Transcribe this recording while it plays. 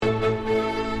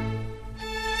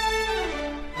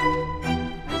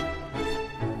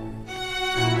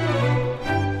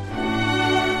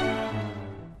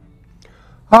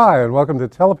Hi, and welcome to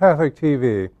Telepathic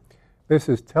TV. This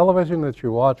is television that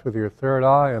you watch with your third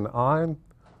eye, and I'm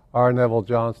R. Neville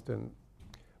Johnston.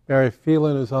 Mary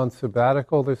Phelan is on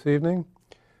sabbatical this evening,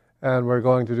 and we're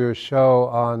going to do a show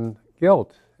on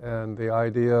guilt and the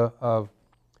idea of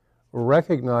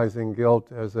recognizing guilt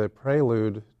as a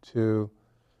prelude to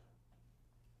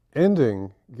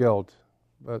ending guilt.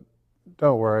 But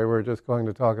don't worry, we're just going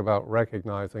to talk about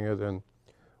recognizing it and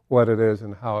what it is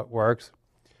and how it works.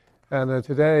 And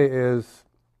today is,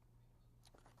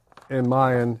 in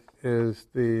Mayan, is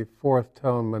the fourth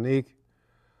tone Manique,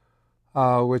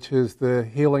 which is the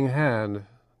healing hand,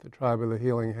 the tribe of the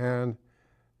healing hand,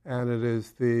 and it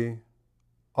is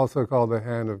also called the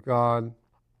hand of God.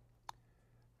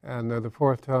 And the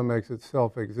fourth tone makes it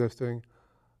self-existing.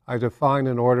 I define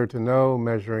in order to know,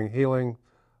 measuring healing.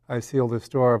 I seal the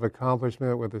store of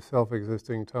accomplishment with the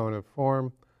self-existing tone of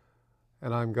form.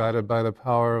 And I'm guided by the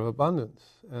power of abundance.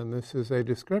 And this is a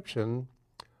description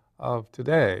of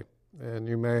today. And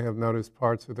you may have noticed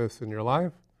parts of this in your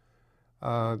life.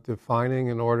 Defining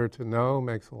in order to know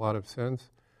makes a lot of sense.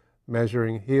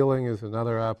 Measuring healing is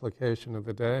another application of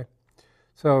the day.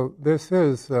 So this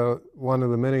is one of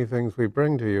the many things we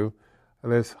bring to you,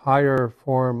 this higher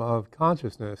form of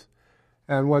consciousness.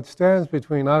 And what stands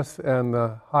between us and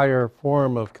the higher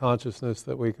form of consciousness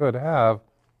that we could have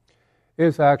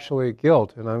is actually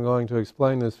guilt, and I'm going to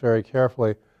explain this very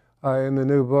carefully. In the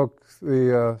new book,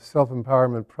 the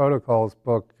Self-Empowerment Protocols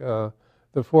book,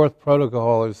 the fourth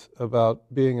protocol is about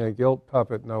being a guilt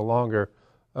puppet no longer,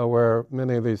 where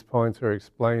many of these points are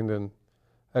explained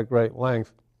at great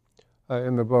length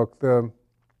in the book. The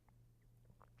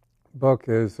book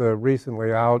is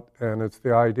recently out, and it's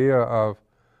the idea of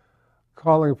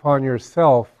calling upon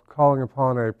yourself, calling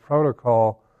upon a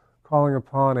protocol, calling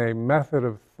upon a method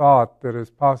of thought that is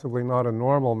possibly not a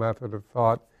normal method of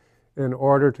thought in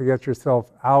order to get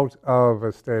yourself out of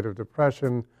a state of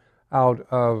depression, out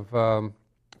of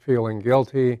feeling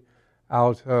guilty,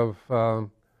 out of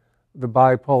the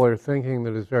bipolar thinking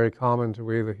that is very common to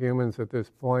we the humans at this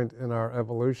point in our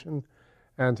evolution,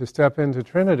 and to step into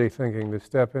Trinity thinking, to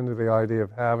step into the idea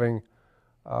of having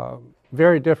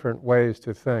very different ways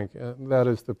to think. And that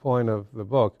is the point of the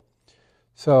book.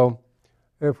 So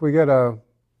if we get a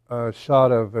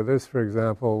shot of this, for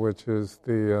example, which is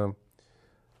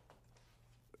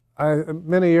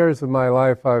many years of my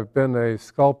life I've been a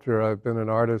sculptor. I've been an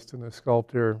artist and a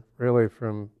sculptor really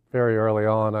from very early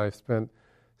on. I spent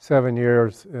 7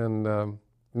 years in a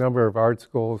number of art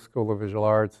schools, School of Visual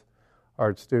Arts,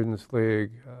 Art Students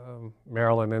League,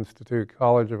 Maryland Institute,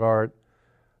 College of Art.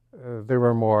 There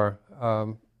were more.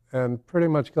 And pretty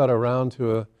much got around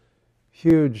to a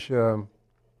huge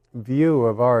view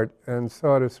of art, and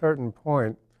so at a certain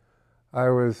point I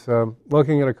was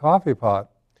looking at a coffee pot,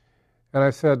 and I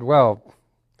said, well,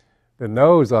 the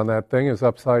nose on that thing is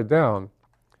upside down.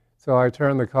 So I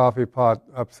turned the coffee pot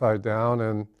upside down,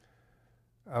 and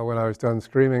when I was done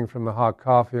screaming from the hot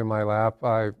coffee in my lap,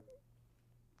 I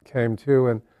came to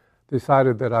and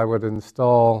decided that I would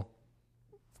install,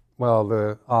 well,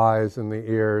 the eyes and the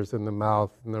ears and the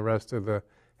mouth and the rest of the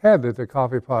head that the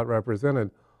coffee pot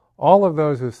represented. All of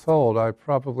those is sold. I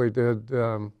probably did,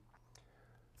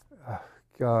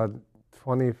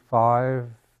 25,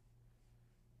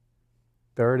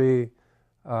 30,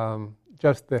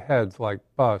 just the heads like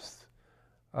busts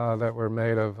that were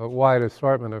made of a wide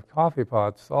assortment of coffee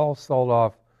pots, all sold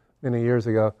off many years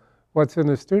ago. What's in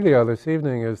the studio this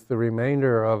evening is the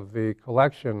remainder of the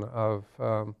collection of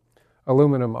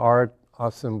aluminum art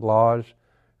assemblage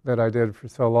that I did for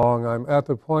so long. I'm at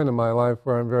the point in my life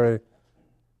where I'm very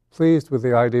pleased with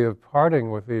the idea of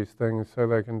parting with these things so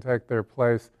they can take their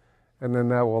place, and then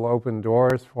that will open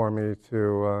doors for me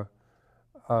to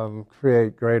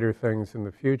create greater things in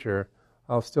the future.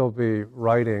 I'll still be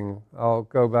writing. I'll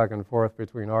go back and forth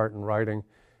between art and writing.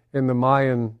 In the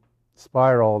Mayan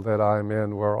spiral that I'm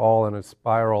in, we're all in a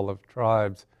spiral of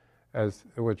tribes,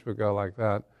 which would go like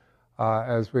that.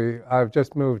 I've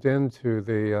just moved into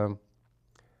the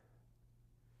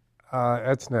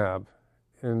Etsnab,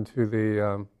 into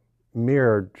the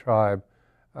mirrored tribe,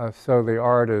 so the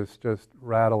art is just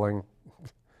rattling,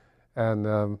 and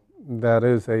that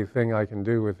is a thing I can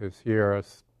do with this year,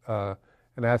 an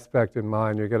aspect in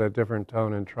mind. You get a different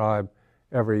tone and tribe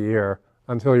every year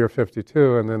until you're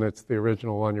 52, and then it's the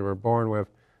original one you were born with,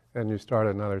 and you start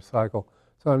another cycle.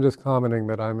 So I'm just commenting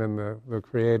that I'm in the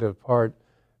creative part,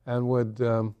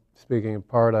 and speaking of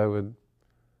part, I would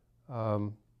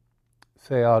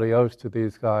say adios to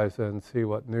these guys and see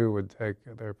what new would take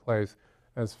their place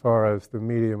as far as the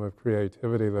medium of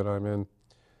creativity that I'm in.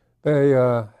 They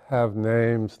have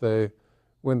names, they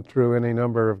went through any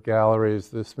number of galleries.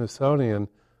 The Smithsonian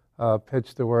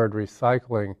pitched the word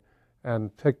recycling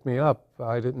and picked me up.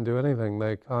 I didn't do anything.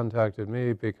 They contacted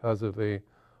me because of the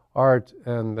art,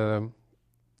 and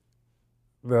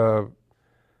the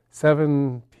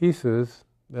 7 pieces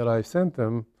that I sent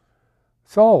them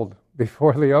sold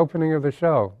before the opening of the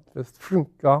show, just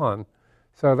gone.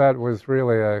 So that was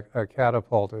really a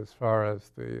catapult as far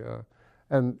as the,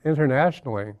 and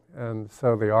internationally, and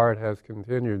so the art has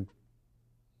continued.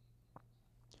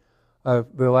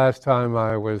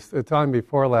 The time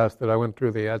before last that I went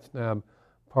through the Etchnab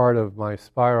part of my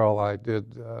spiral, I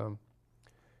did a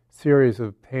series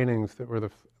of paintings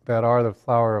that are the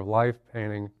Flower of Life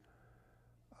painting,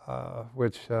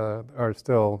 which are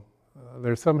still,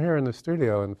 there's some here in the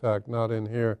studio, in fact, not in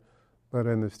here, but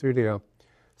in the studio.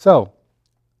 So,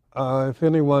 if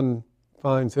anyone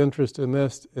finds interest in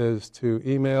this, is to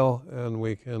email, and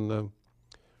we can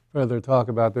further talk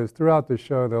about this. Throughout the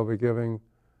show, they'll be giving,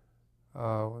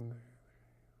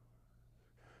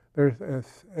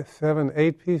 there's 7,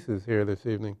 8 pieces here this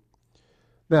evening.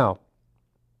 Now,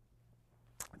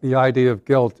 the idea of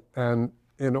guilt, and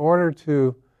in order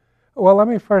to, well, let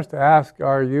me first ask,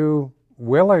 are you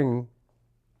willing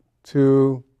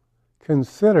to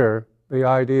consider the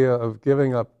idea of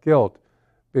giving up guilt?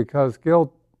 Because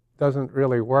guilt doesn't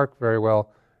really work very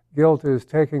well. Guilt is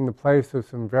taking the place of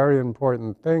some very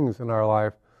important things in our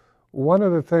life. One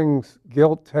of the things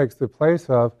guilt takes the place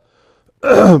of,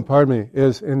 pardon me,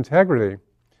 is integrity.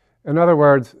 In other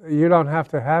words, you don't have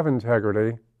to have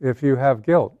integrity if you have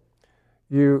guilt.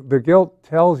 The guilt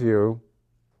tells you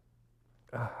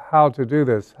how to do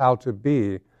this, how to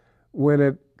be, when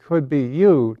it could be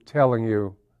you telling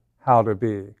you how to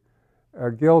be.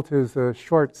 Guilt is a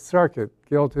short circuit.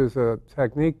 Guilt is a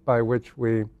technique by which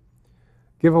we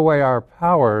give away our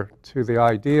power to the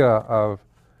idea of,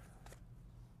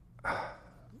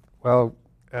 well,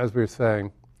 as we're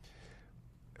saying,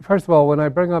 first of all, when I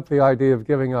bring up the idea of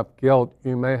giving up guilt,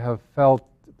 you may have felt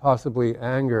possibly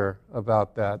anger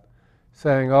about that,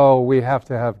 saying, oh, we have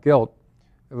to have guilt.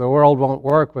 The world won't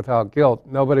work without guilt.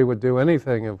 Nobody would do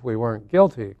anything if we weren't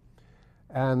guilty.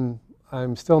 And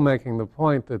I'm still making the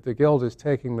point that the guilt is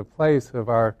taking the place of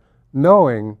our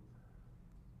knowing.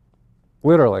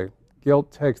 Literally,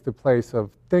 guilt takes the place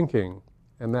of thinking,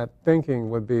 and that thinking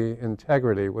would be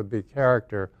integrity, would be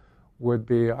character, would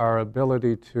be our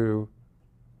ability to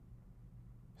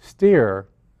steer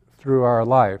through our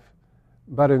life.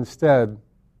 But instead,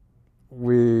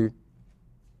 we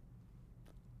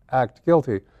act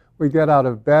guilty. We get out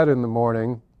of bed in the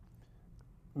morning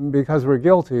because we're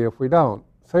guilty if we don't.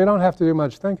 So you don't have to do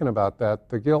much thinking about that.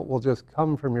 The guilt will just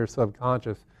come from your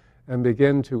subconscious and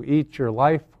begin to eat your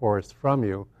life force from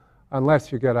you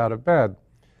unless you get out of bed.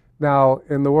 Now,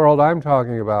 in the world I'm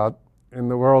talking about, in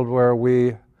the world where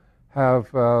we have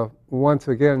once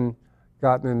again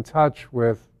gotten in touch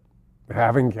with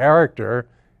having character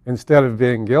instead of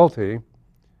being guilty,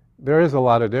 there is a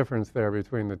lot of difference there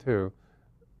between the two.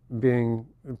 Being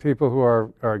people who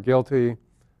are guilty,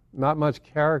 not much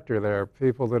character there.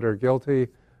 People that are guilty,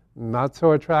 not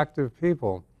so attractive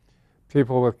people.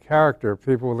 People with character,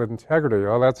 people with integrity,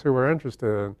 oh, that's who we're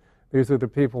interested in. These are the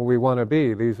people we want to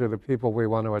be. These are the people we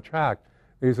want to attract.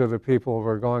 These are the people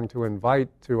we're going to invite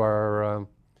to our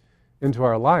into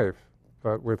our life.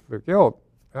 But with the guilt,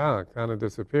 it kind of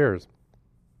disappears.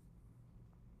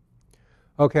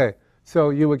 Okay, so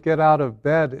you would get out of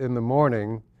bed in the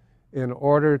morning in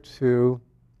order to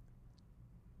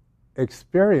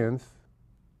experience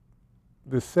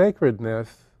the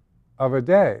sacredness of a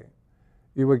day.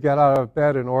 You would get out of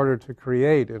bed in order to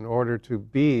create, in order to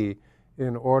be,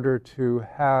 in order to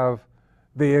have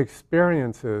the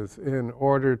experiences, in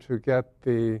order to get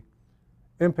the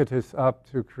impetus up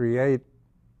to create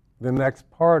the next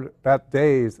part, that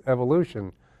day's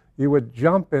evolution. You would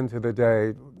jump into the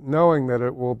day knowing that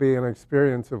it will be an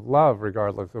experience of love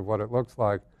regardless of what it looks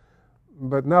like.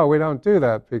 But no, we don't do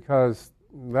that because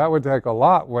that would take a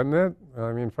lot, wouldn't it?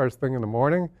 I mean, first thing in the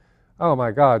morning, oh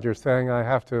my God, you're saying I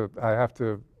have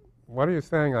to, what are you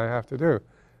saying I have to do?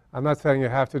 I'm not saying you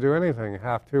have to do anything.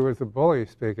 Have to is a bully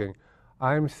speaking.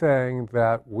 I'm saying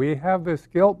that we have this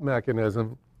guilt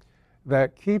mechanism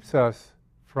that keeps us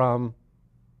from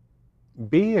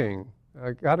being.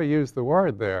 I got to use the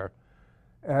word there.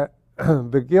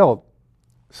 The guilt.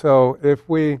 So if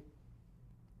we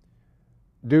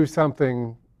do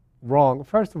something wrong,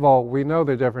 first of all, we know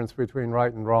the difference between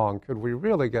right and wrong. Could we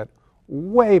really get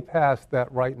way past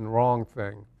that right and wrong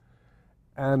thing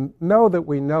and know that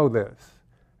we know this,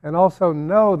 and also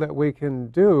know that we can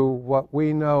do what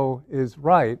we know is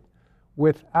right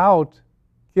without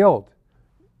guilt?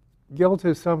 Guilt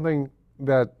is something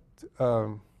that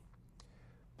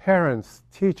parents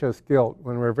teach us guilt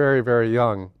when we're very, very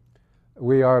young.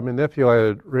 We are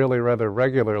manipulated really rather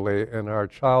regularly in our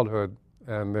childhood,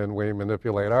 and then we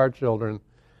manipulate our children,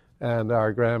 and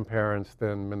our grandparents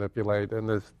then manipulate. And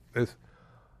this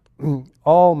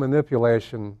all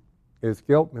manipulation is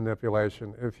guilt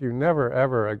manipulation. If you never,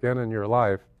 ever again in your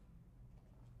life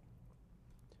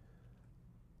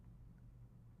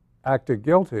acted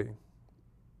guilty,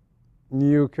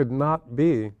 you could not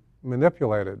be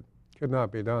manipulated, could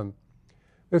not be done.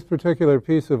 This particular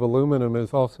piece of aluminum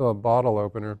is also a bottle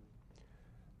opener,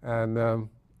 and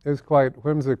is quite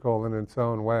whimsical in its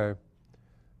own way.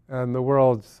 And the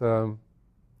world's,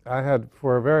 I had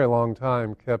for a very long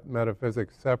time kept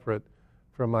metaphysics separate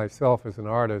from myself as an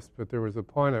artist, but there was a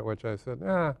point at which I said,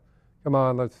 come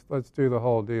on, let's do the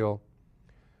whole deal.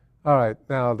 All right,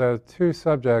 now the two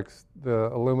subjects, the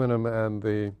aluminum and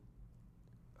the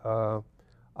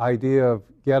idea of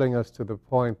getting us to the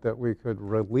point that we could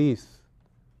release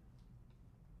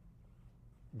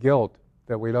guilt,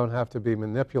 that we don't have to be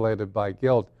manipulated by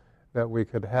guilt, that we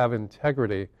could have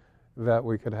integrity, that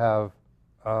we could have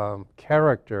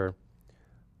character,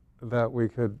 that we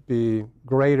could be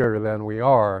greater than we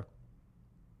are,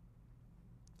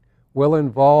 will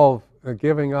involve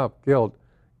giving up guilt.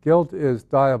 Guilt is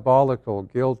diabolical.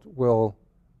 Guilt will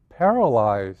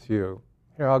paralyze you.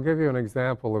 Here, I'll give you an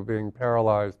example of being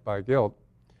paralyzed by guilt.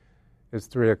 It's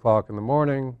 3 o'clock in the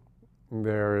morning.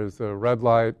 There is a red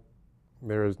light.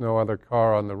 There is no other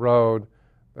car on the road.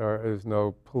 There is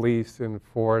no police in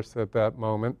force at that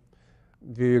moment.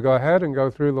 Do you go ahead and go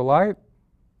through the light?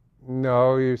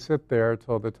 No, you sit there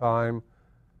till the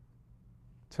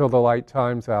light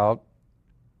times out,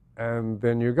 and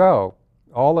then you go.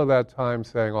 All of that time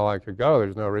saying, well, I could go,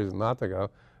 there's no reason not to go.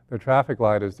 The traffic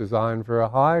light is designed for a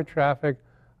high traffic,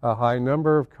 a high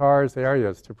number of cars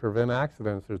areas to prevent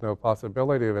accidents. There's no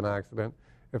possibility of an accident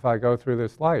if I go through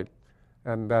this light.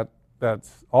 And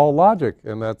that's all logic,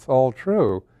 and that's all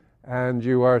true. And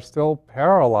you are still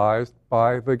paralyzed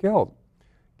by the guilt.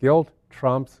 Guilt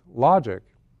trumps logic.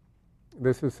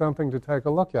 This is something to take a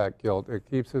look at, guilt. It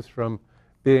keeps us from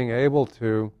being able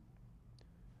to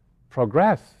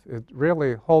progress. It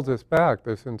really holds us back,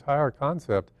 this entire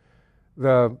concept.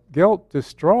 The guilt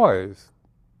destroys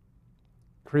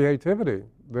creativity.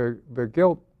 The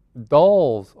guilt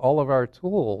dulls all of our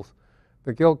tools.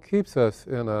 The guilt keeps us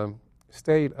in a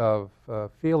state of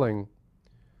feeling,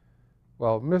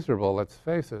 well, miserable, let's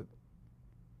face it.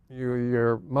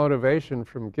 Your motivation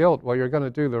from guilt, well, you're going to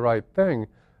do the right thing,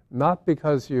 not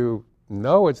because you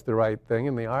know it's the right thing,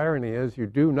 and the irony is you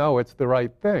do know it's the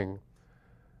right thing,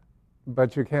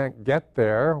 but you can't get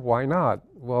there. Why not?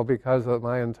 Well, because of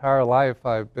my entire life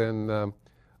I've been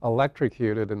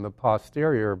electrocuted in the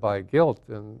posterior by guilt,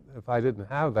 and if I didn't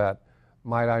have that,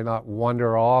 might I not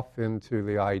wander off into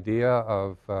the idea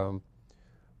of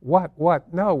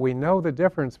what? No, we know the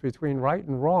difference between right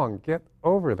and wrong. Get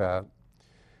over that.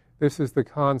 This is the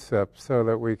concept so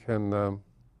that we can...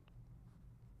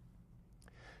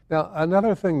 Now,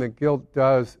 another thing that guilt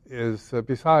does is,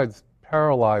 besides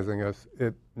paralyzing us,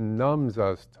 it numbs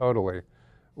us totally.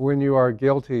 When you are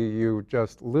guilty, you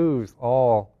just lose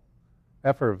all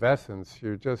effervescence.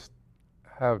 You just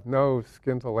have no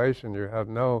scintillation. You have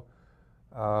no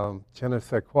je ne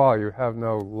sais quoi. You have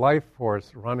no life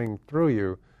force running through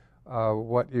you.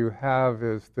 What you have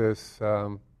is this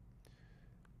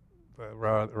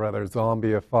rather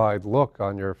zombified look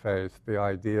on your face, the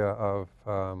idea of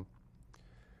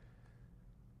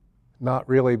not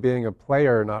really being a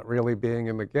player, not really being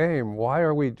in the game. Why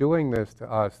are we doing this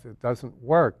to us? It doesn't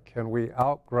work. Can we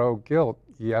outgrow guilt?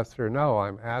 Yes or no?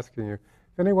 I'm asking you.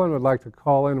 If anyone would like to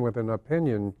call in with an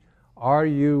opinion, are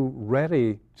you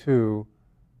ready to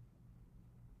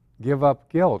give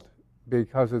up guilt?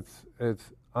 Because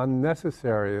it's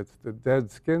unnecessary. It's the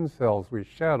dead skin cells we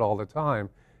shed all the time.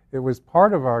 It was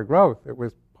part of our growth. It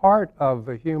was part of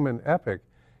the human epic.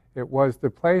 It was the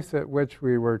place at which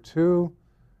we were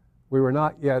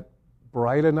not yet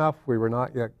bright enough, we were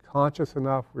not yet conscious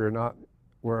enough, we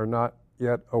were not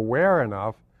yet aware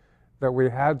enough that we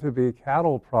had to be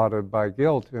cattle prodded by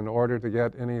guilt in order to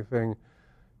get anything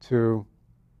to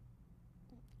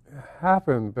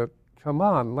happen. But come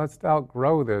on, let's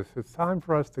outgrow this. It's time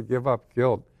for us to give up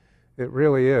guilt. It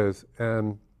really is.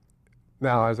 And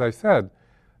now, as I said,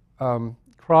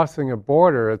 crossing a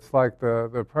border, it's like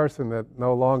the person that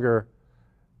no longer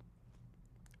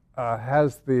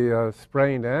has the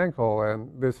sprained ankle, and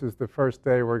this is the first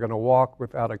day we're going to walk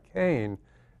without a cane,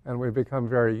 and we become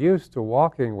very used to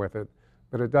walking with it,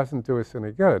 but it doesn't do us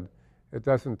any good. It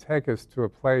doesn't take us to a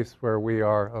place where we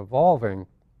are evolving.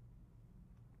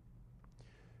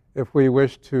 if we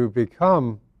wish to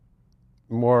become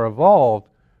more evolved,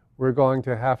 we're going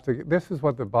to have to, this is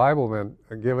what the Bible meant,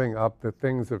 giving up the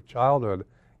things of childhood.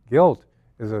 Guilt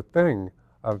is a thing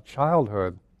of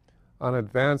childhood. On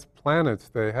advanced planets,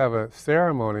 they have a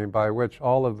ceremony by which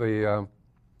all of the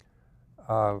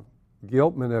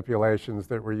guilt manipulations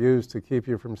that were used to keep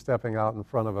you from stepping out in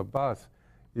front of a bus,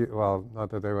 well, not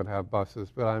that they would have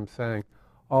buses, but I'm saying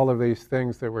all of these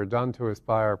things that were done to us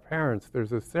by our parents,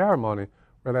 there's a ceremony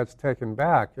where that's taken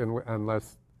back,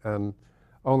 and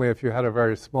only if you had a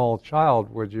very small child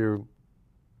would you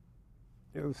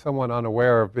know, someone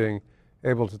unaware of being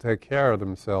able to take care of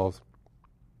themselves.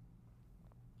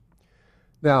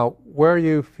 Now, where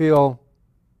you feel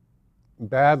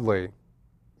badly,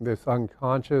 this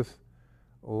unconscious,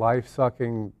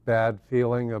 life-sucking bad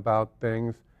feeling about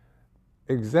things,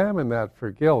 examine that for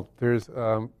guilt.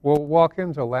 We'll walk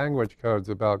into language codes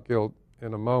about guilt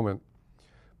in a moment.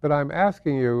 But I'm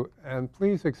asking you, and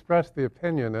please express the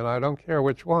opinion, and I don't care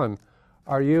which one,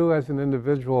 are you as an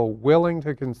individual willing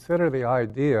to consider the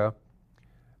idea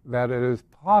that it is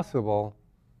possible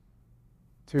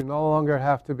to no longer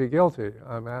have to be guilty?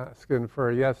 I'm asking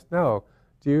for a yes, no.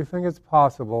 Do you think it's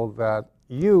possible that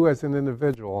you as an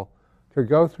individual could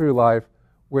go through life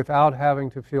without having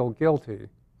to feel guilty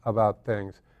about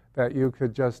things? That you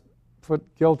could just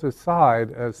put guilt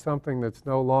aside as something that's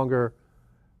no longer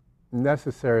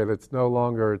necessary, that's no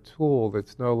longer a tool,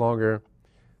 that's no longer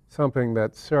something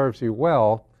that serves you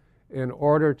well, in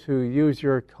order to use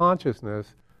your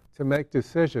consciousness to make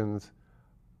decisions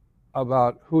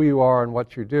about who you are and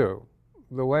what you do?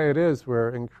 The way it is, we're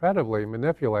incredibly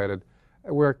manipulated.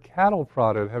 We're cattle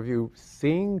prodded. Have you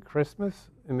seen Christmas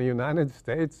in the United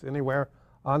States anywhere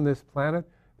on this planet?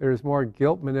 There's more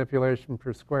guilt manipulation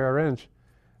per square inch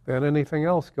than anything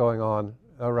else going on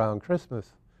around Christmas.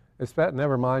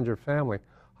 Never mind your family.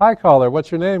 Hi, caller. What's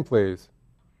your name, please?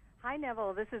 Hi,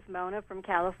 Neville. This is Mona from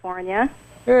California.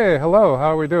 Hey, hello.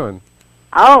 How are we doing?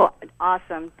 Oh,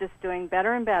 awesome. Just doing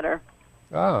better and better.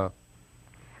 Ah.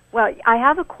 Well, I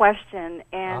have a question,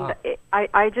 and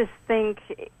I just think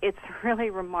it's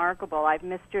really remarkable. I've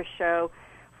missed your show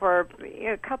for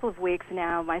a couple of weeks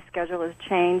now. My schedule has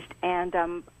changed, and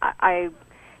I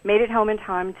made it home in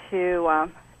time to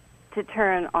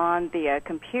turn on the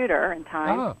computer in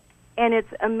time. Ah. And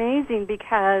it's amazing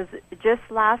because just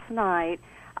last night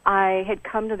I had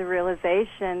come to the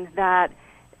realization that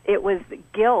it was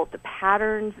guilt, the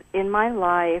patterns in my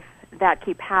life that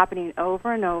keep happening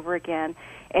over and over again,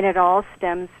 and it all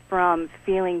stems from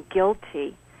feeling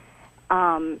guilty.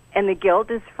 And the guilt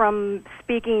is from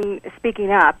speaking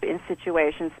up in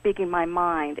situations, speaking my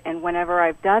mind. And whenever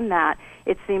I've done that,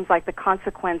 it seems like the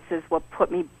consequences will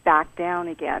put me back down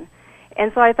again.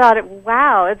 And so I thought,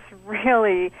 wow, it's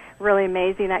really, really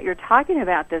amazing that you're talking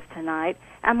about this tonight.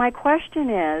 And my question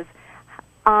is,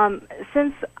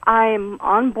 since I'm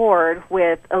on board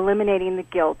with eliminating the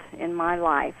guilt in my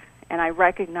life, and I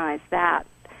recognize that,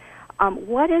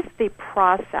 what is the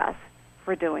process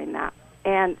for doing that?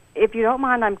 And if you don't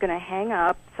mind, I'm going to hang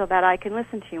up so that I can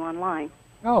listen to you online.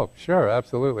 Oh, sure,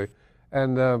 absolutely.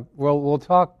 And we'll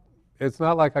talk. It's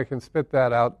not like I can spit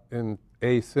that out in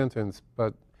a sentence,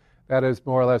 but that is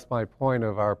more or less my point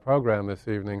of our program this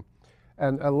evening.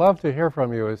 And I'd love to hear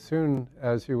from you as soon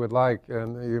as you would like,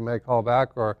 and you may call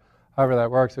back or however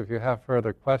that works if you have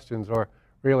further questions, or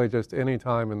really just any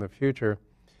time in the future.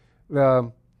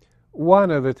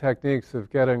 One of the techniques of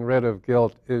getting rid of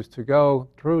guilt is to go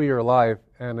through your life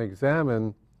and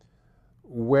examine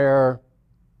where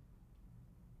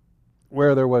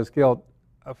there was guilt.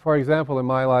 For example, in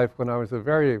my life, when I was a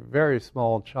very, very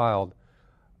small child,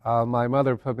 my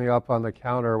mother put me up on the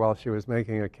counter while she was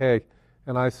making a cake,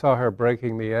 and I saw her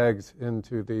breaking the eggs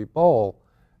into the bowl.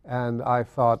 And I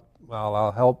thought, well,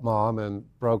 I'll help Mom, and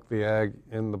broke the egg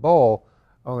in the bowl,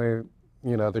 only,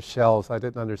 the shells, I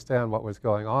didn't understand what was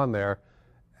going on there.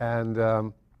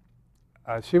 And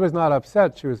she was not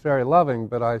upset, she was very loving,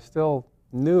 but I still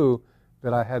knew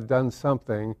that I had done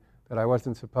something that I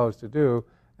wasn't supposed to do,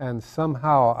 and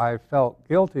somehow I felt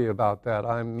guilty about that.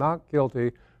 I'm not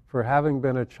guilty for having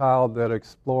been a child that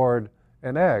explored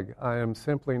an egg. I am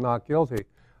simply not guilty.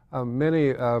 I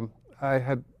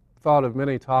had thought of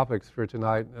many topics for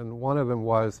tonight, and one of them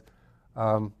was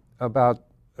about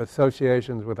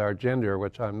associations with our gender,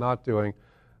 which I'm not doing.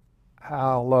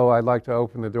 Although I'd like to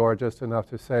open the door just enough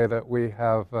to say that we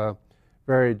have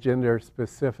very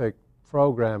gender-specific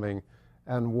programming,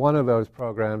 and one of those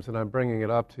programs, and I'm bringing it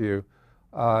up to you,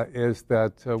 is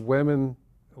that women,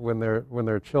 when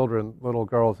they're children, little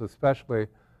girls especially,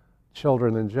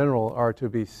 children in general, are to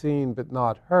be seen but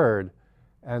not heard.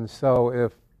 And so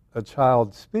if a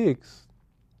child speaks,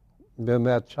 then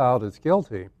that child is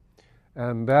guilty.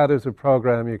 And that is a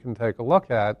program you can take a look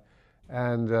at,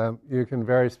 and you can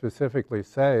very specifically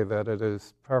say that it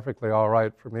is perfectly all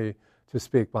right for me to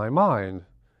speak my mind.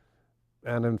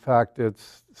 And in fact,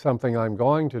 it's something I'm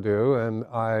going to do, and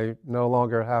I no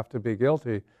longer have to be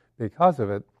guilty because of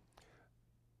it.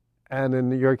 And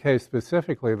in your case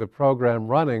specifically, the program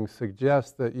running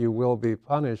suggests that you will be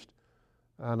punished.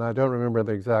 And I don't remember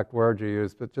the exact word you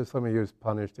used, but just let me use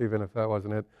punished, even if that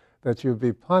wasn't it, that you'd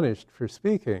be punished for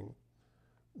speaking.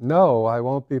 No, I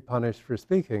won't be punished for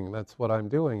speaking. That's what I'm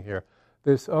doing here.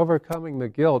 This overcoming the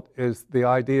guilt is the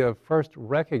idea of first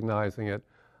recognizing it.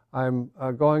 I'm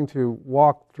going to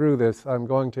walk through this. I'm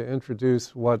going to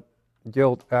introduce what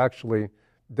guilt actually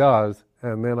does,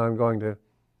 and then I'm going to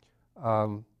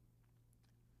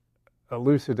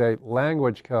elucidate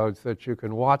language codes that you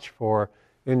can watch for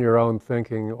in your own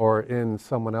thinking or in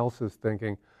someone else's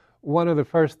thinking. One of the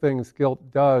first things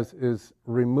guilt does is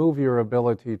remove your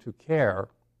ability to care,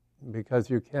 because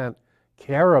you can't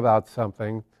care about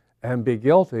something and be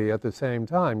guilty at the same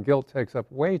time. Guilt takes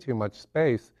up way too much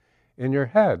space in your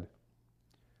head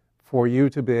for you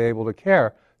to be able to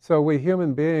care. So we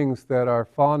human beings that are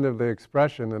fond of the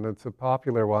expression, and it's a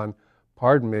popular one,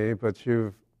 pardon me, but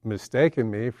you've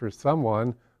mistaken me for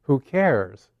someone who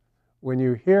cares. When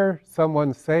you hear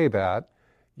someone say that,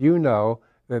 you know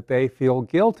that they feel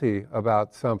guilty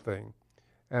about something.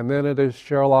 And then it is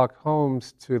Sherlock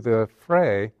Holmes to the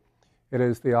fray. It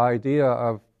is the idea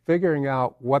of figuring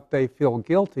out what they feel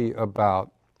guilty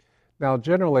about. Now,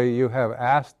 generally, you have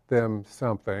asked them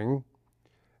something,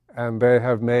 and they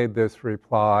have made this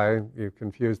reply. You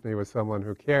confused me with someone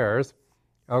who cares.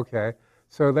 Okay,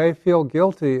 so they feel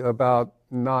guilty about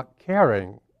not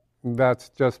caring. That's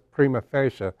just prima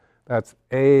facie. That's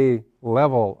a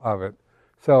level of it.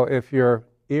 So if your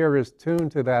ear is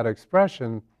tuned to that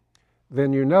expression,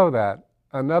 then you know that.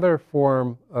 Another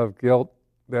form of guilt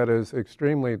that is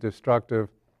extremely destructive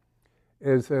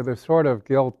is the sort of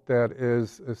guilt that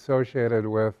is associated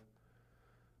with,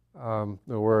 the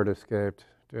word escaped,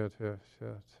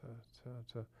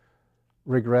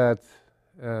 regret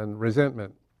and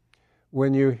resentment.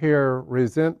 When you hear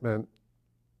resentment,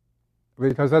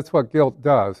 because that's what guilt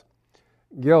does.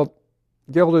 Guilt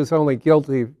is only guilt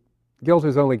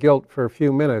for a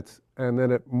few minutes, and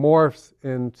then it morphs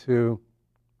into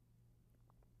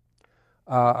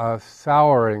a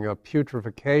souring, a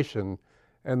putrefaction,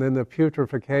 and then the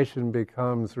putrefaction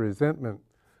becomes resentment.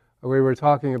 We were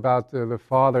talking about the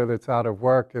father that's out of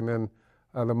work, and then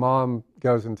the mom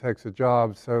goes and takes a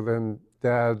job, so then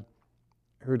dad,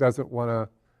 who doesn't want to,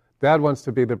 dad wants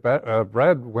to be the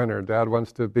breadwinner, dad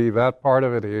wants to be that part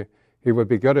of it, he would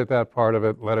be good at that part of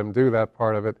it, let him do that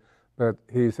part of it, but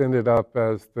he's ended up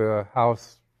as the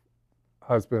house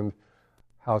husband,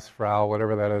 Hausfrau,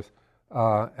 whatever that is.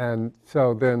 And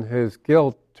so then his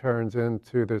guilt turns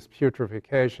into this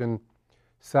putrefaction,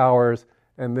 sours,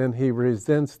 and then he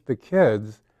resents the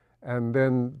kids, and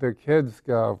then the kids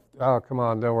go, oh, come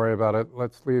on, don't worry about it,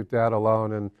 let's leave dad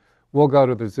alone, and we'll go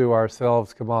to the zoo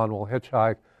ourselves, come on, we'll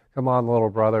hitchhike, come on, little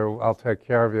brother, I'll take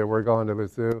care of you, we're going to the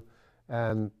zoo,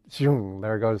 and zoom,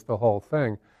 there goes the whole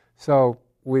thing. So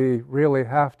we really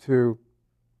have to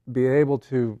be able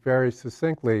to very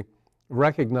succinctly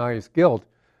recognize guilt.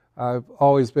 I've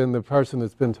always been the person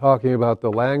that's been talking about the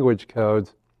language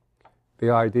codes, the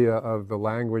idea of the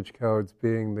language codes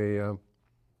being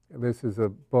this is a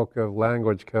book of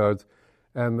language codes,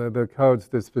 and the codes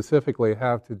that specifically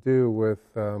have to do with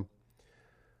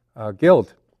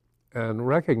guilt and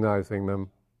recognizing them.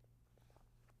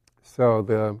 So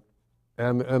the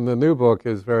new book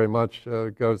is very much,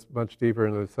 goes much deeper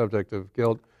into the subject of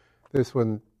guilt.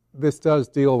 This does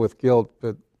deal with guilt,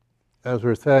 but as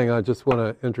we're saying, I just want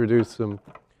to introduce some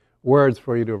words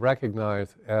for you to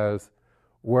recognize as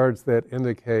words that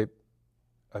indicate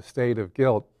a state of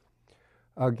guilt.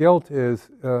 Guilt is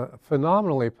a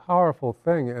phenomenally powerful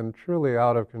thing and truly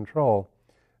out of control.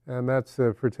 And that's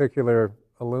a particular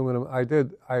aluminum. I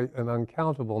did an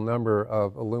uncountable number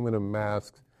of aluminum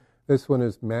masks. This one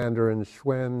is Mandarin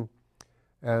Schwen,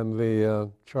 and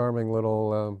the charming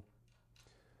little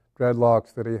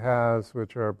dreadlocks that he has,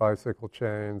 which are bicycle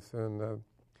chains, and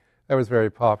that was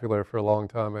very popular for a long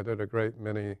time. I did a great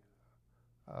many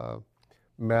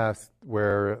masks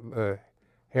where the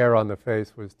hair on the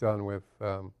face was done with,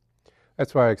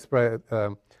 that's why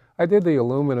I did the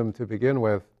aluminum to begin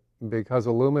with, because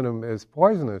aluminum is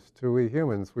poisonous to we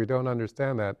humans. We don't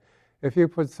understand that. If you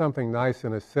put something nice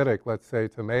and acidic, let's say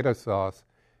tomato sauce,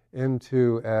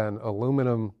 into an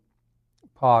aluminum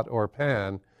pot or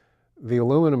pan, the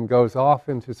aluminum goes off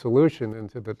into solution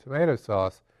into the tomato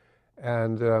sauce,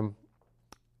 and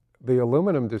the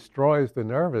aluminum destroys the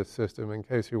nervous system. In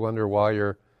case you wonder why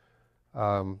your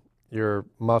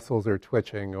muscles are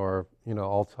twitching, or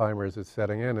Alzheimer's is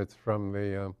setting in, it's from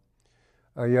the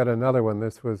yet another one.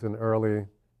 This was an early,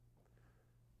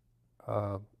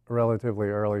 relatively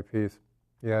early piece.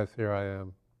 Yes, here I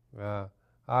am.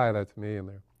 Hi, that's me in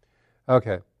there.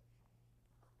 Okay.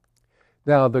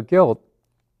 Now the guilt.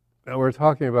 Now we're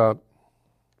talking about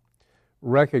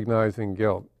recognizing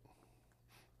guilt.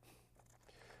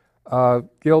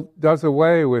 Guilt does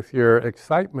away with your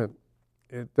excitement.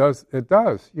 It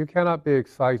does. You cannot be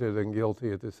excited and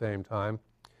guilty at the same time.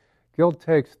 Guilt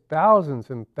takes thousands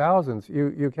and thousands.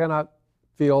 You cannot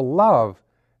feel love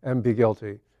and be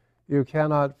guilty. You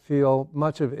cannot feel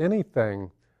much of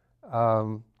anything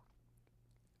and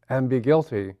be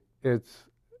guilty. It's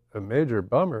a major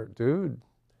bummer, dude.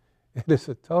 It is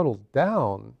a total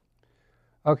down.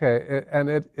 Okay, and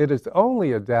it is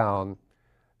only a down.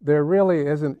 There really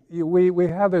isn't. We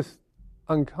have this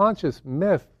unconscious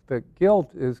myth that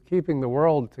guilt is keeping the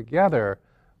world together,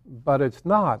 but it's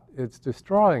not. It's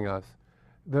destroying us.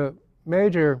 The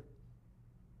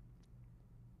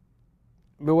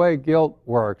way guilt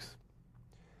works,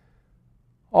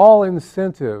 all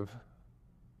incentive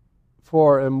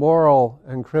for immoral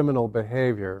and criminal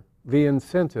behavior, the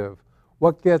incentive,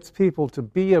 what gets people to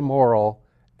be immoral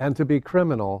and to be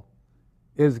criminal,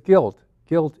 is guilt.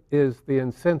 Guilt is the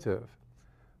incentive.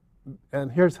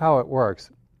 And here's how it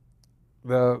works.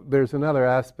 There's another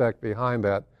aspect behind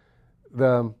that.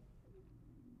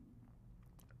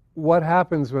 What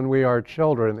happens when we are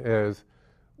children is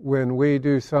when we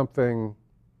do something,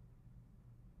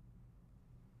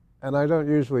 and I don't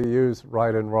usually use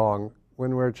right and wrong.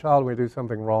 When we're a child, we do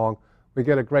something wrong, we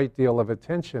get a great deal of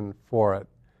attention for it.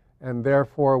 And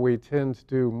therefore, we tend to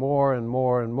do more and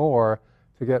more and more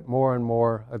to get more and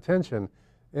more attention.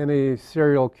 Any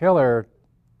serial killer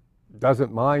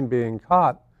doesn't mind being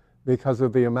caught because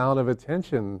of the amount of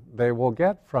attention they will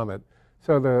get from it.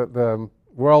 So the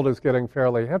world is getting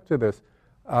fairly hip to this.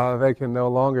 They can no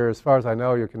longer, as far as I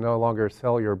know, you can no longer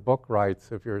sell your book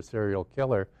rights if you're a serial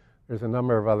killer. There's a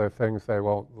number of other things they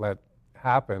won't let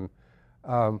happen.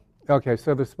 Okay,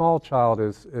 so the small child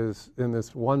is in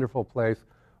this wonderful place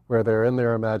where they're in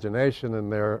their imagination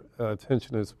and their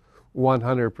attention is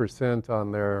 100%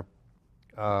 on their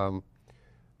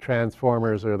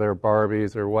Transformers or their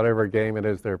Barbies or whatever game it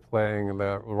is they're playing,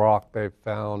 the rock they've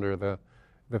found, or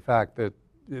the fact that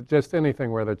just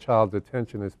anything where the child's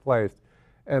attention is placed.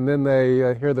 And then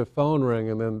they hear the phone ring,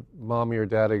 and then mommy or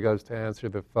daddy goes to answer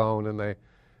the phone, and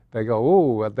they go,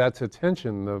 "Ooh, that's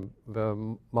attention."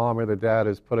 The mom or the dad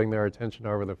is putting their attention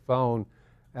over the phone,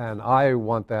 and I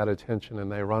want that attention,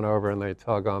 and they run over and they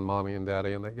tug on mommy and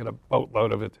daddy, and they get a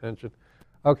boatload of attention.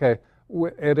 Okay,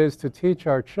 it is to teach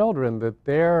our children that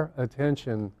their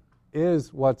attention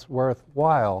is what's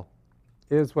worthwhile,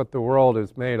 is what the world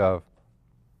is made of.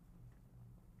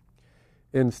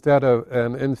 Instead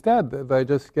they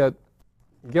just get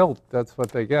guilt. That's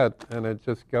what they get, and it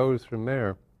just goes from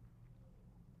there.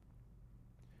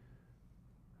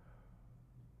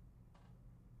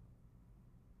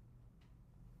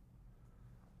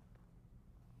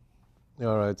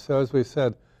 All right, so as we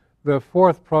said, the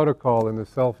fourth protocol in the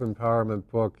self-empowerment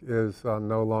book is on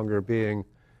no longer being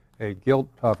a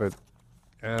guilt puppet.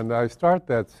 And I start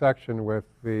that section with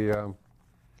the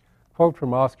quote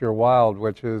from Oscar Wilde,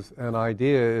 which is, "An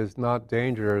idea is not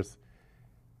dangerous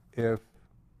if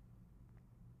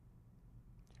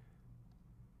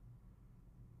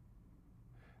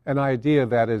an idea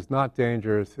that is not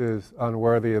dangerous is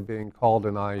unworthy of being called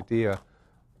an idea."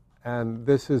 And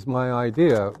this is my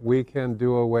idea. We can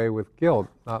do away with guilt,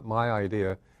 not my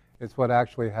idea. It's what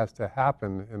actually has to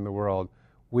happen in the world.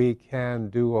 We can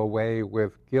do away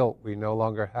with guilt. We no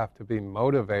longer have to be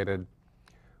motivated.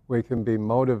 We can be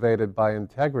motivated by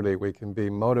integrity. We can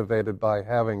be motivated by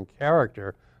having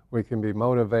character. We can be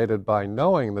motivated by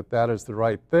knowing that that is the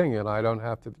right thing, and I don't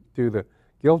have to do the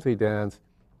guilty dance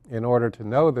in order to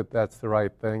know that that's the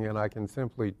right thing, and I can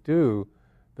simply do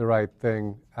the right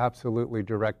thing, absolutely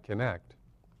direct connect,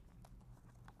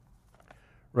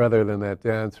 rather than that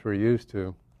dance we're used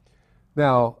to.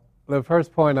 Now, the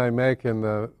first point I make in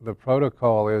the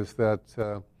protocol is that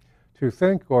to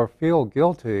think or feel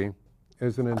guilty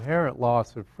is an inherent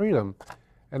loss of freedom.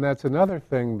 And that's another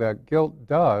thing that guilt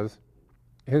does,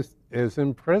 is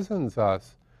imprisons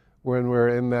us when we're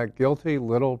in that guilty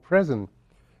little prison.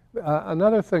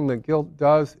 Another thing that guilt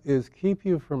does is keep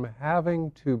you from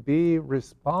having to be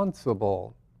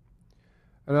responsible.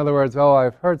 In other words,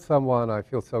 I've hurt someone, I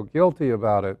feel so guilty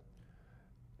about it.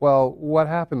 Well, what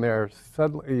happened there?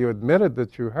 Suddenly you admitted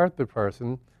that you hurt the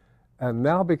person, And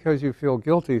now because you feel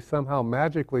guilty, somehow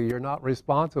magically you're not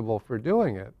responsible for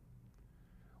doing it.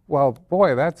 Well,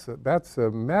 boy, that's a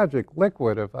magic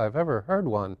liquid if I've ever heard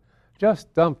one.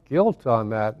 Just dump guilt on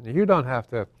that. You don't have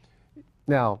to.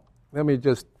 Now, let me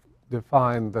just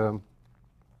define the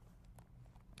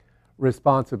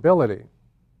responsibility.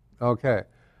 Okay.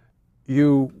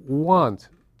 You want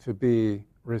to be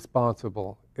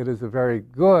responsible. It is a very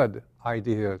good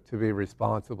idea to be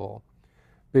responsible.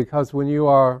 Because when you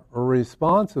are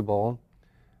responsible,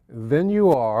 then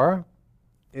you are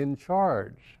in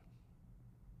charge.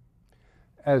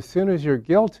 As soon as you're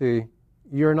guilty,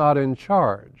 you're not in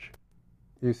charge.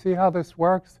 You see how this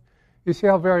works? You see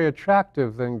how very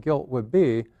attractive then guilt would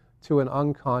be to an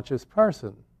unconscious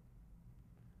person.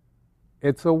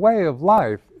 It's a way of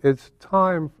life. It's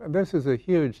time. This is a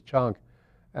huge chunk,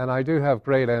 and I do have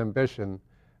great ambition,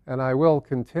 and I will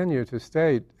continue to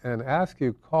state and ask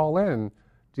you, call in,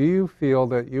 do you feel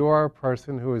that you are a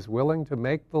person who is willing to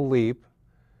make the leap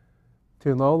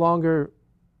to no longer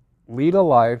lead a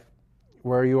life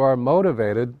where you are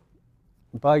motivated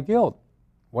by guilt?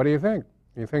 What do you think?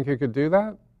 You think you could do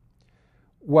that?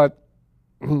 What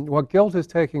guilt is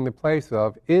taking the place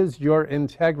of is your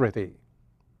integrity.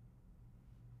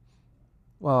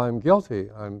 Well, I'm guilty.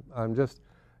 I'm just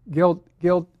guilt.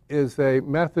 Guilt is a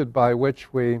method by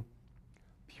which we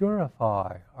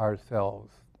purify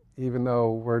ourselves, even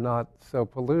though we're not so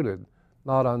polluted,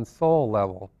 not on soul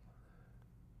level.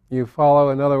 You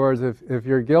follow, in other words, if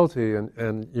you're guilty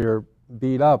and you're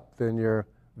beat up, then you're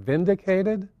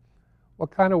vindicated.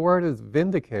 What kind of word is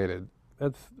vindicated?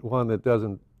 That's one that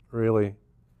doesn't really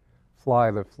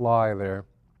fly the fly there,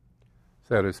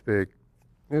 so to speak.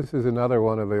 This is another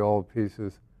one of the old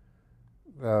pieces.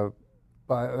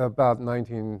 By about I'm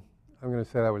going to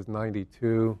say that was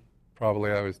 92,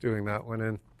 probably I was doing that one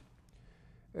in.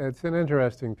 It's an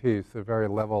interesting piece, the very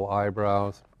level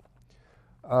eyebrows.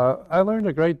 I learned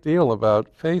a great deal about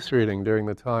face reading during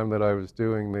the time that I was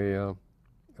doing the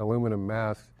aluminum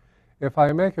masks. If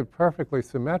I make it perfectly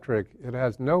symmetric, it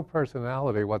has no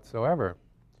personality whatsoever.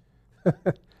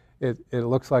 It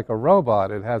looks like a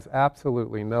robot. It has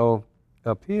absolutely no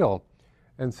appeal.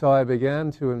 And so I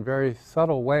began to, in very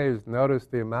subtle ways, notice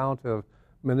the amount of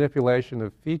manipulation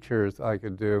of features I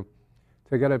could do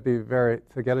to get it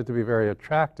to be very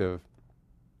attractive.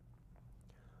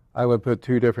 I would put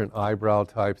 2 different eyebrow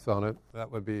types on it.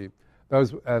 That would be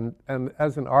those. And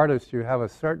as an artist, you have a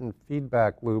certain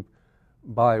feedback loop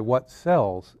by what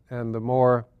sells. And the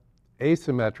more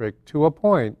asymmetric, to a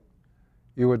point,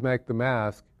 you would make the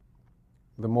mask,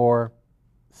 the more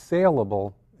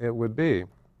saleable it would be.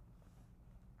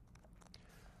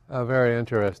 Very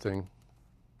interesting.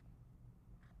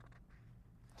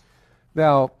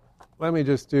 Now, let me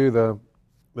just do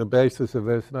the basis of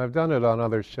this, and I've done it on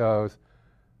other shows.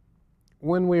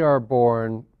 When we are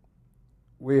born,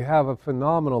 we have a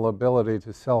phenomenal ability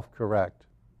to self-correct.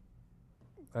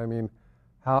 I mean,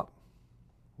 how?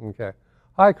 Okay.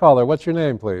 Hi, caller. What's your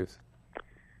name, please?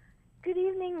 Good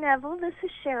evening, Neville. This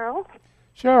is Cheryl.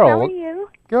 Cheryl. How are you?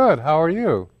 Good. How are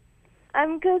you?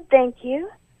 I'm good, thank you.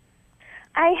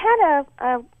 I had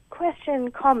a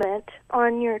question, comment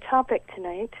on your topic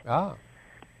tonight. Ah.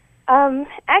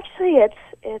 Actually,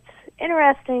 it's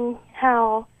interesting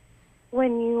how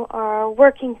when you are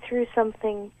working through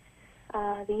something,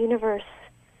 the universe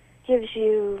gives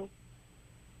you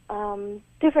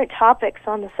different topics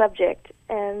on the subject.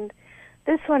 And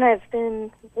this one I've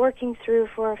been working through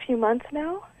for a few months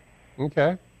now.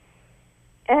 Okay.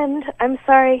 And I'm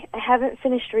sorry, I haven't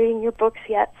finished reading your books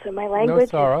yet, so my language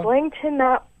is going to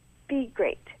not be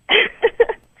great.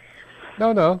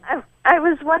 No. I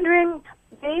was wondering,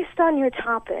 based on your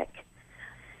topic,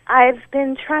 I've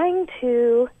been trying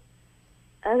to,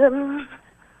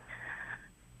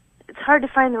 it's hard to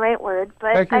find the right word,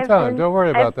 but take your time. Don't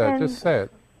worry about that. Just say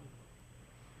it.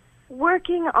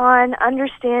 Working on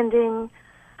understanding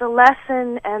the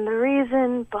lesson and the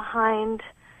reason behind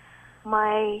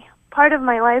my part of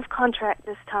my life contract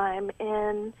this time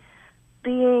in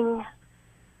being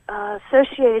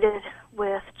associated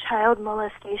with child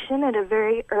molestation at a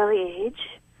very early age.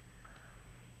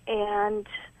 And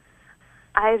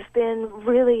I've been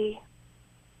really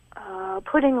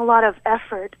putting a lot of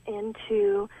effort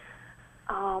into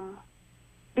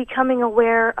becoming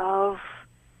aware of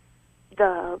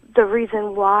the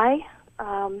reason why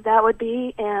that would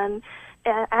be, and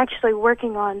actually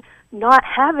working on not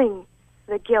having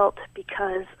the guilt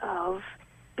because of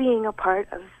being a part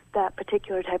of that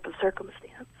particular type of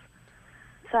circumstance.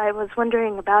 So I was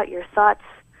wondering about your thoughts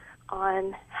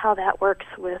on how that works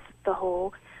with the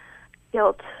whole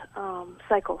guilt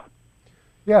cycle.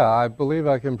 Yeah, I believe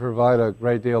I can provide a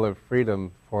great deal of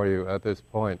freedom for you at this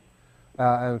point.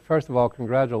 And first of all,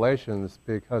 congratulations,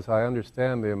 because I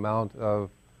understand the amount of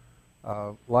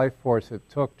life force it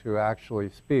took to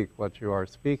actually speak what you are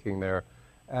speaking there.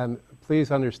 And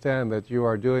please understand that you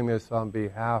are doing this on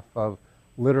behalf of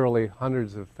literally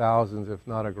hundreds of thousands, if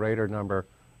not a greater number,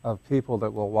 of people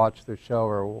that will watch the show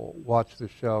or will watch the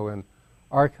show in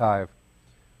archive.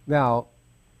 Now,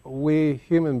 we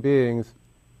human beings,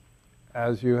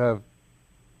 as you have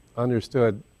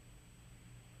understood,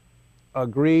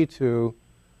 agree to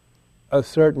a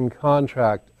certain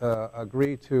contract,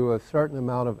 agree to a certain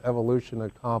amount of evolution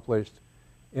accomplished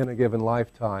in a given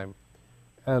lifetime.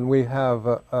 And we have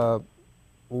a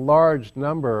large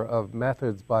number of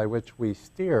methods by which we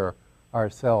steer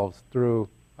ourselves through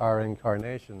our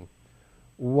incarnation,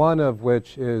 one of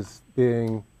which is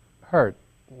being hurt,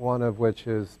 one of which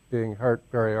is being hurt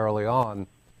very early on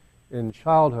in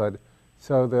childhood,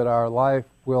 so that our life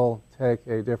will take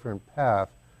a different path.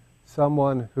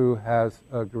 Someone who has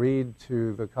agreed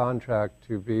to the contract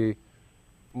to be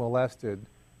molested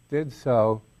did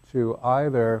so to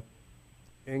either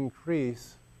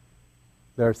increase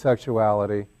their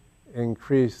sexuality,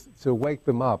 to wake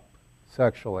them up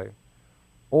sexually,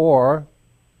 or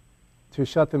to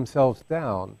shut themselves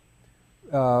down.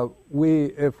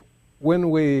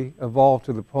 When we evolve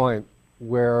to the point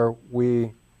where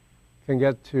we can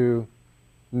get to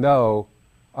know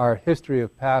our history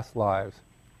of past lives,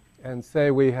 and say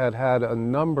we had had a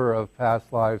number of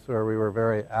past lives where we were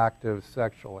very active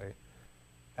sexually,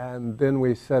 and then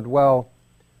we said, well,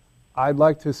 I'd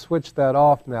like to switch that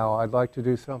off now. I'd like to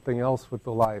do something else with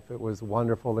the life. It was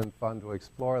wonderful and fun to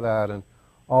explore that and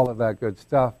all of that good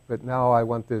stuff, but now I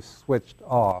want this switched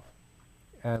off.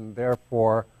 And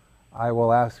therefore, I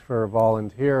will ask for a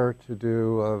volunteer to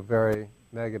do a very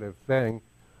negative thing,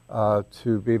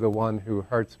 to be the one who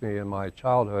hurts me in my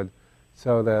childhood,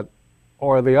 so that,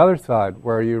 or the other side,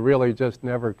 where you really just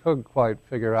never could quite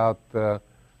figure out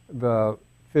the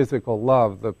physical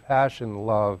love, the passion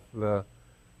love, the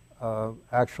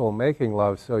actual making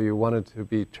love, so you wanted to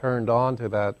be turned on to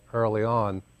that early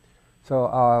on.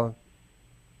 So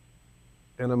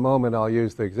in a moment I'll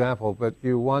use the example, but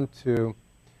you want to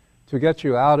get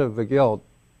you out of the guilt.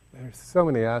 There's so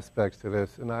many aspects to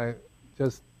this, and I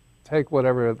just take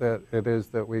whatever that it is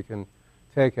that we can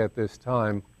take at this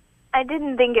time. I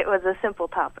didn't think it was a simple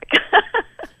topic.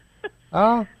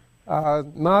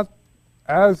 Not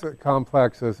as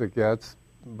complex as it gets,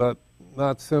 but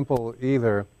not simple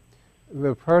either.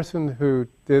 The person who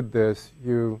did this,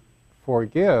 you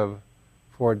forgive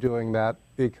for doing that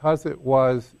because it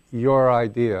was your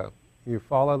idea. You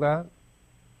follow that?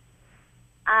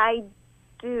 I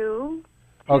do.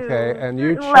 Okay, and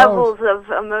you chose levels of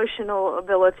emotional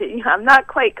ability. I'm not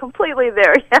quite completely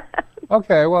there yet.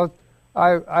 Okay, well,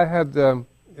 I had,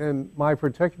 in my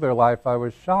particular life, I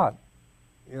was shot.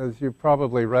 As you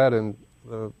probably read in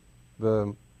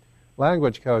the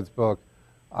Language Codes book,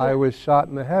 I was shot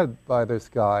in the head by this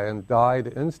guy and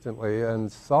died instantly and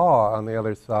saw on the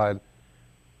other side.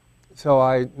 So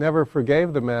I never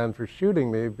forgave the man for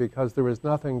shooting me because there was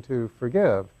nothing to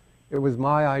forgive. It was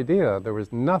my idea. There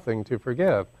was nothing to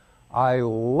forgive. I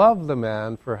love the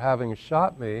man for having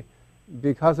shot me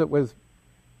because it was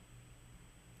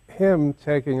him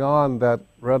taking on that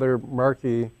rather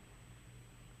murky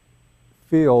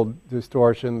field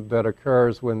distortion that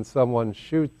occurs when someone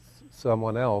shoots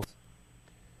someone else,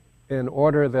 in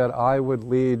order that I would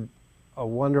lead a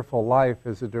wonderful life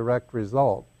as a direct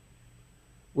result.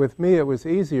 With me, it was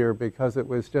easier because it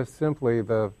was just simply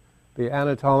the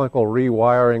anatomical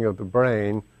rewiring of the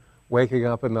brain, waking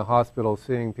up in the hospital,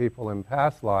 seeing people in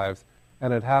past lives,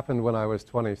 and it happened when I was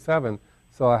 27,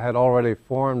 so I had already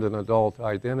formed an adult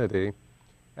identity,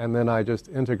 and then I just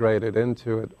integrated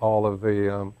into it all of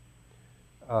the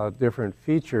different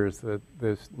features that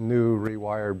this new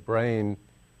rewired brain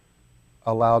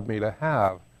allowed me to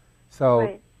have. So,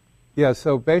 right. Yeah,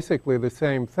 so basically the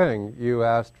same thing. You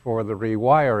asked for the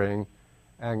rewiring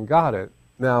and got it.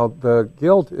 Now, the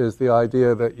guilt is the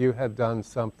idea that you had done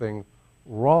something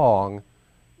wrong,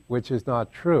 which is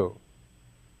not true.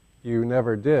 You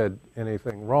never did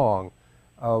anything wrong.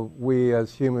 We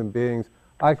as human beings,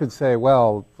 I could say,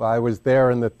 well, I was there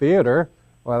in the theater.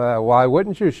 Well, why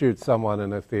wouldn't you shoot someone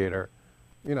in a theater?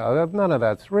 You know, none of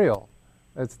that's real.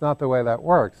 It's not the way that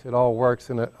works. It all works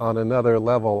on another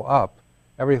level up.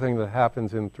 Everything that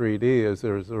happens in 3D is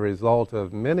as a result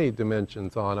of many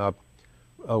dimensions on up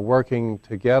working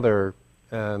together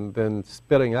and then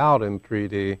spitting out in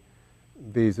 3D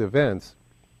these events.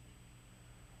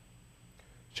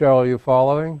 Cheryl, are you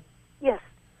following? Yes.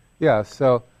 Yeah,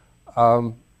 so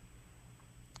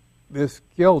this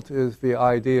guilt is the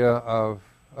idea of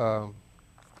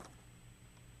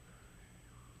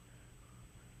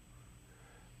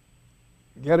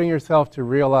getting yourself to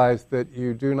realize that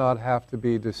you do not have to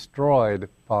be destroyed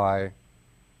by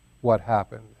what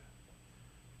happened.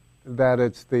 That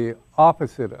it's the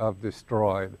opposite of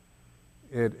destroyed.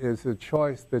 It is a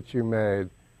choice that you made,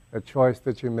 a choice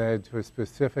that you made to a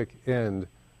specific end,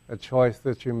 a choice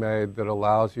that you made that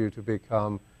allows you to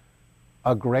become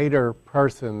a greater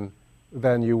person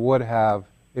than you would have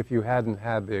if you hadn't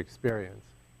had the experience.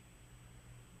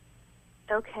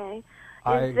 Okay.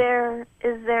 Is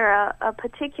there a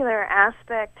particular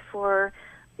aspect for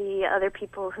the other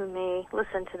people who may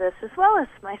listen to this, as well as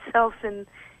myself in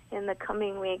the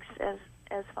coming weeks,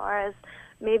 as far as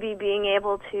maybe being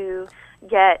able to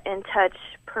get in touch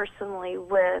personally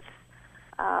with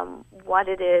what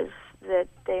it is that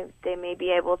they may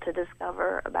be able to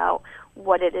discover about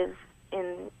what it is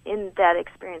in that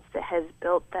experience that has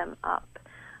built them up?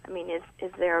 I mean,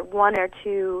 is there one or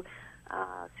two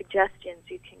suggestions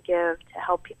you can give to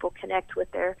help people connect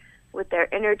with their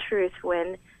inner truth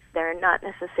when they're not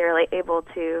necessarily able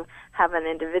to have an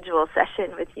individual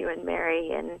session with you and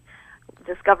Mary and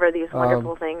discover these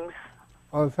wonderful things?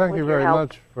 Well, thank you very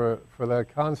much for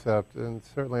that concept, and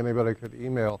certainly anybody could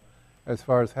email as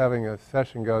far as having a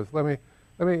session goes. Let me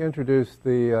introduce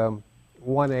the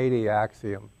 180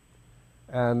 axiom.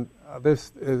 And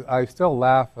this is, I still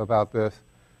laugh about this.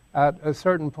 At a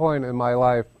certain point in my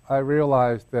life, I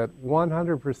realized that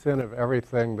 100% of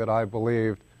everything that I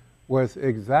believed was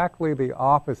exactly the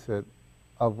opposite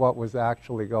of what was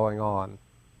actually going on.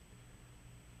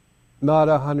 Not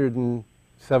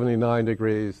 179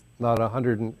 degrees, not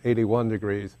 181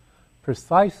 degrees,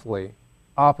 precisely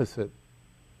opposite.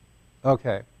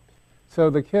 Okay, so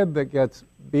the kid that gets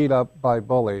beat up by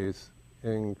bullies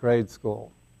in grade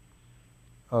school,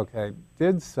 okay,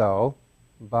 did so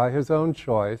by his own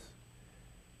choice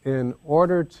in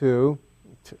order to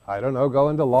I don't know, go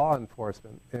into law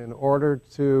enforcement, in order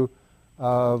to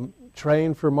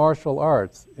train for martial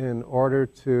arts, in order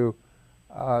to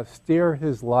steer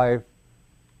his life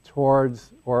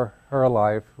towards, or her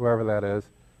life, whoever that is,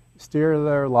 steer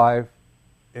their life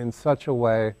in such a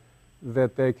way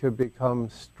that they could become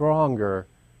stronger,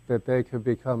 that they could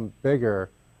become bigger,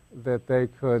 that they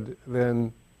could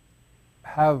then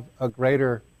have a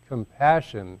greater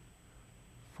compassion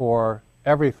for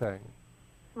everything.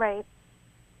 Right.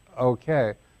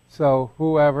 Okay, so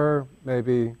whoever may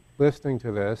be listening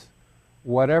to this,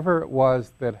 whatever it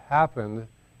was that happened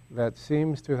that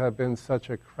seems to have been such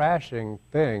a crashing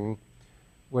thing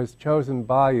was chosen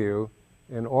by you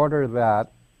in order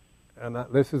that, and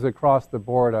this is across the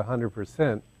board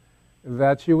 100%,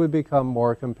 that you would become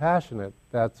more compassionate.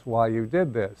 That's why you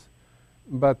did this.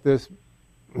 But this,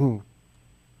 the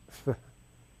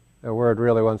word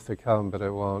really wants to come, but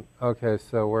it won't. Okay,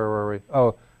 so where were we?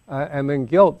 Oh, and then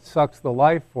guilt sucks the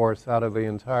life force out of the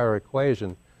entire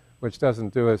equation, which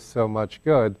doesn't do us so much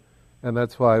good. And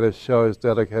that's why this show is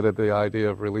dedicated to the idea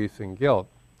of releasing guilt.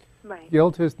 Right.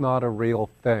 Guilt is not a real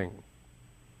thing.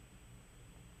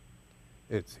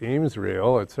 It seems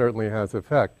real. It certainly has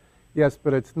effect. Yes,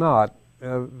 but it's not.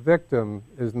 Victim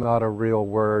is not a real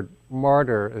word.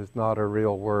 Martyr is not a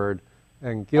real word.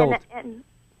 And guilt... And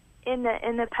in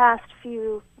the past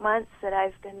few months that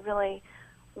I've been really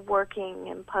working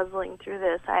and puzzling through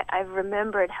this, I've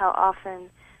remembered how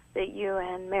often that you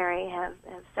and Mary have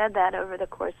said that over the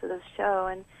course of this show,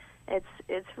 and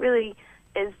it's really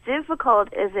as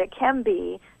difficult as it can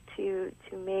be to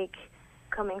make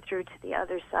coming through to the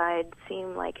other side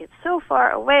seem like it's so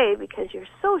far away because you're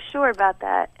so sure about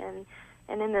that, and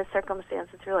in this circumstance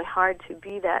it's really hard to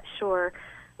be that sure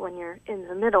when you're in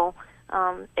the middle.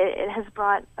 It has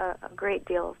brought a great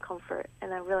deal of comfort,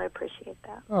 and I really appreciate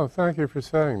that. Oh, thank you for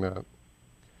saying that.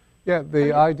 Yeah,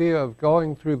 the idea of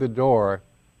going through the door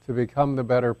to become the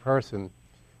better person,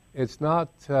 it's not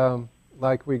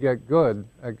like we get good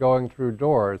at going through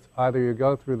doors. Either you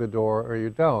go through the door or you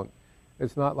don't.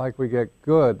 It's not like we get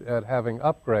good at having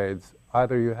upgrades.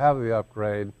 Either you have the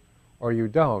upgrade or you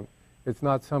don't. It's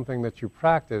not something that you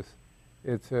practice.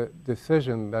 It's a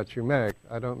decision that you make.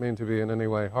 I don't mean to be in any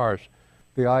way harsh.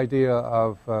 The idea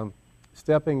of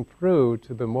stepping through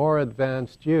to the more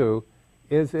advanced you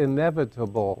is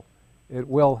inevitable. It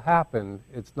will happen.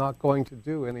 It's not going to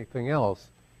do anything else.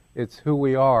 It's who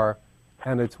we are,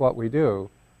 and it's what we do.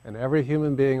 And every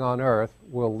human being on earth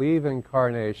will leave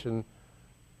incarnation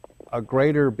a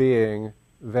greater being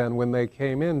than when they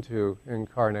came into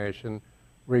incarnation,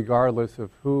 regardless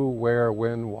of who, where,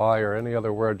 when, why, or any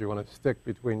other word you want to stick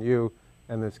between you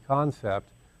and this concept.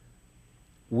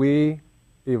 We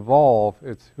evolve.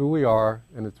 It's who we are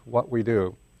and it's what we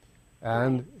do.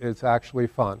 And it's actually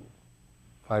fun.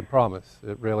 I promise.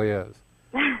 It really is.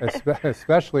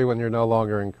 Especially when you're no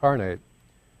longer incarnate.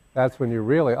 That's when you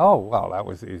really, oh, well, that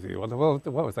was easy. What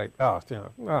was I?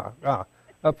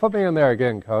 Put me in there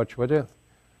again, Coach, would you?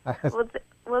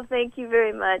 Well, thank you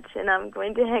very much, and I'm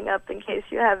going to hang up in case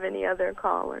you have any other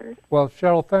callers. Well,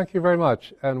 Cheryl, thank you very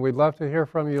much, and we'd love to hear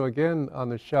from you again on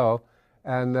the show,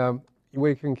 and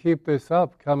we can keep this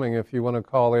up coming if you want to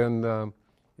call in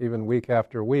even week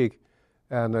after week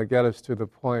and get us to the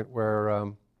point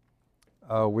where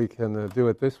we can do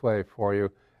it this way for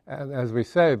you. And as we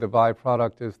say, the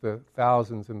byproduct is the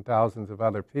thousands and thousands of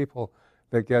other people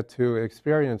that get to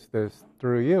experience this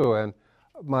through you. And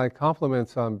my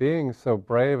compliments on being so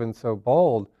brave and so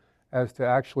bold as to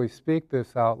actually speak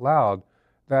this out loud.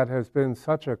 That has been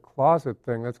such a closet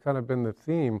thing. That's kind of been the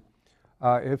theme.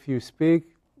 If you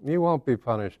speak, you won't be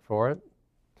punished for it.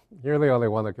 You're the only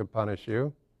one that could punish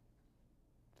you.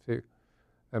 See,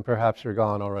 and perhaps you're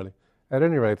gone already. At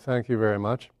any rate, thank you very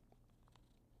much.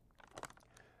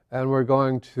 And we're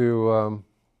going to,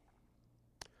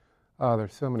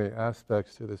 there's so many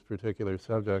aspects to this particular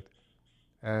subject.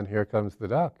 And here comes the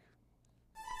duck.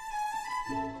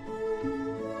 And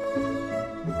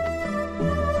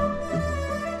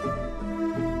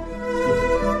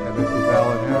this is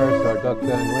Alan Harris, our duck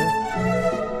dangler.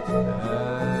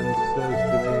 And says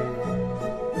to me,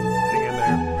 hang in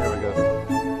there. There we go.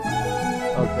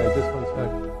 Okay, just one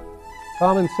second.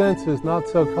 Common sense is not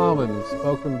so common,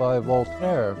 spoken by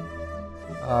Voltaire.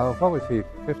 What was he?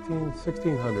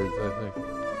 1600s, I think.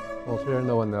 Voltaire,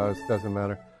 no one knows, doesn't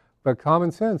matter. But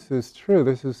common sense is true.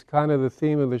 This is kind of the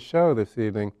theme of the show this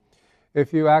evening.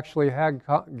 If you actually had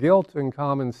guilt and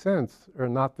common sense are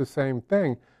not the same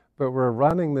thing, but we're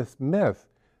running this myth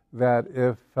that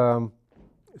if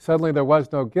suddenly there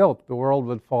was no guilt, the world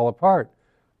would fall apart.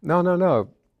 No.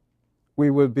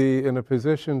 We would be in a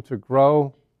position to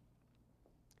grow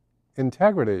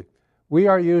integrity. We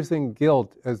are using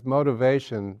guilt as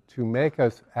motivation to make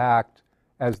us act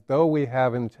as though we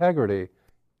have integrity.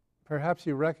 Perhaps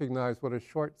you recognize what a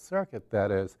short circuit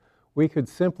that is. We could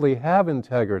simply have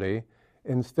integrity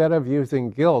instead of using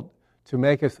guilt to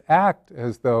make us act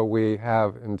as though we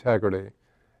have integrity.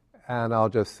 And I'll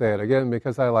just say it again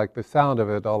because I like the sound of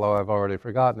it, although I've already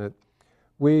forgotten it.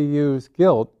 We use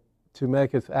guilt to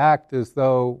make us act as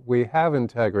though we have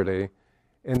integrity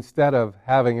instead of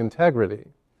having integrity.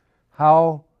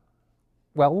 How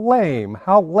lame.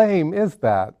 How lame is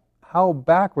that? How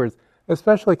backwards,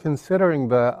 especially considering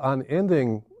the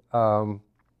unending, how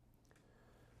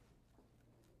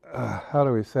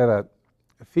do we say that,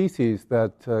 feces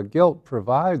that guilt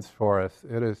provides for us.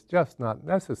 It is just not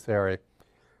necessary,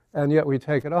 and yet we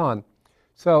take it on.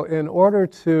 So in order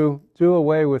to do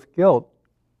away with guilt,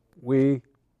 we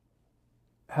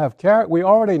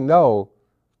already know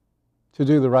to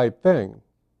do the right thing.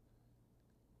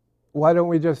 Why don't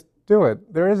we just do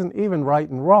it? There isn't even right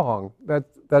and wrong.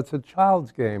 That's a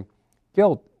child's game.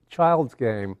 Guilt, child's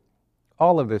game,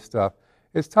 all of this stuff.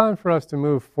 It's time for us to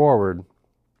move forward.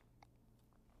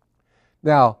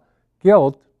 Now,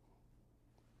 guilt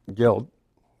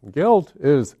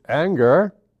is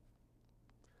anger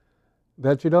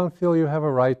that you don't feel you have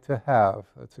a right to have.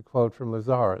 That's a quote from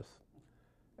Lazarus.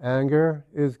 Anger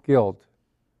is guilt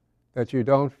that you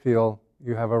don't feel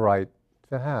you have a right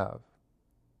to have.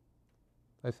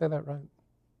 Did I say that right?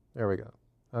 There we go.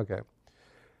 Okay.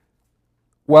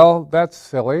 Well, that's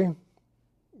silly.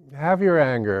 Have your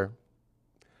anger.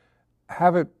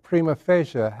 Have it prima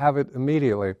facie. Have it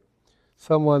immediately.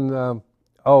 Someone,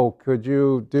 could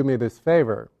you do me this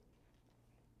favor?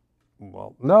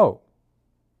 Well, no.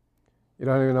 You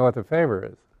don't even know what the favor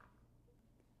is.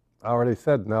 I already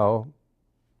said no.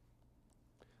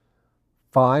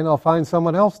 Fine, I'll find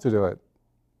someone else to do it.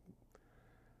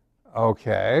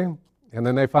 Okay. And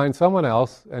then they find someone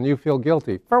else, and you feel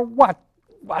guilty. For what?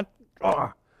 What?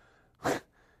 Oh.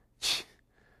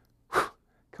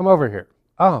 Come over here.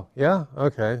 Oh, yeah?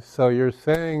 Okay. So you're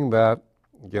saying that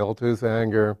guilt is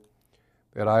anger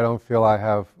that I don't feel I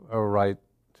have a right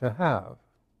to have.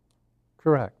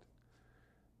 Correct.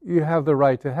 You have the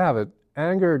right to have it.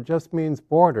 Anger just means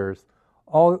borders.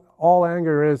 All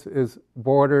anger is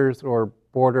borders or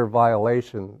border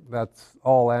violation. That's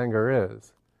all anger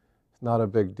is. It's not a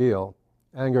big deal.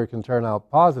 Anger can turn out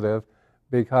positive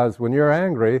because when you're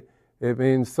angry, it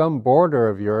means some border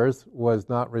of yours was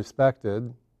not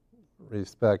respected.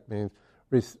 Respect means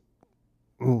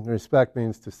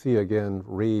to see again,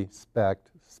 respect,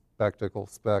 spectacle,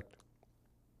 spect.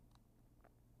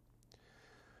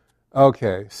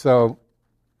 Okay, so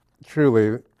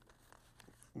truly,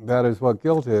 That is what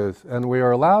guilt is. And we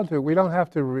are allowed to, we don't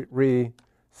have to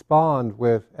respond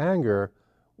with anger.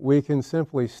 We can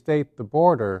simply state the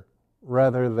border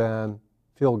rather than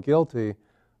feel guilty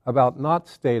about not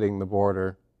stating the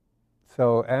border.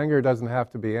 So anger doesn't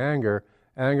have to be anger.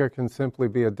 Anger can simply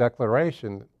be a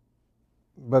declaration.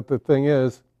 But the thing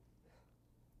is,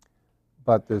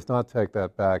 but does not take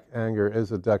that back. Anger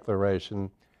is a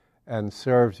declaration and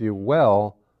serves you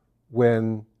well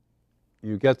when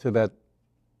you get to that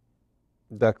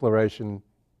declaration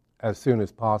as soon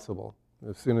as possible,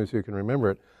 as soon as you can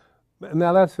remember it.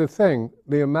 Now that's the thing,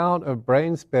 the amount of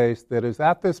brain space that is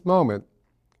at this moment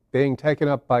being taken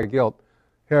up by guilt.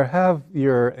 Here, have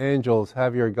your angels,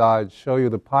 have your guides show you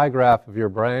the pie graph of your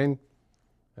brain.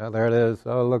 There it is.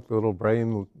 Oh, look, the little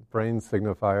brain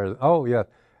signifiers. Oh, yeah.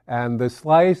 And the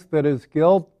slice that is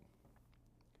guilt,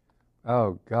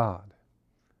 oh, God.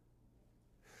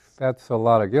 That's a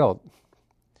lot of guilt.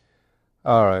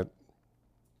 All right.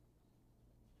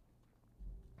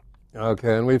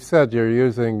 Okay, and we've said you're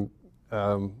using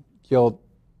guilt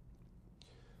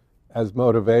as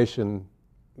motivation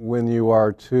when you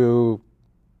are too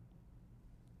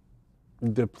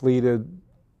depleted,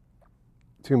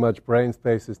 too much brain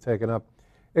space is taken up.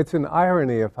 It's an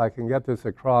irony, if I can get this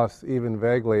across even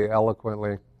vaguely,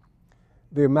 eloquently.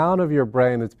 The amount of your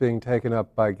brain that's being taken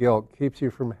up by guilt keeps you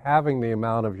from having the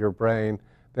amount of your brain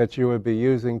that you would be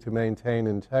using to maintain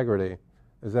integrity.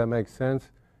 Does that make sense?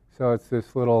 So it's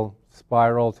this little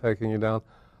spiral taking you down.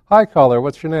 Hi, caller.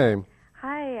 What's your name?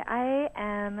 Hi, I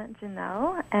am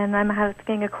Janelle, and I'm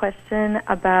asking a question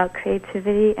about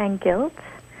creativity and guilt.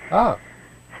 Ah.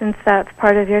 Since that's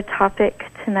part of your topic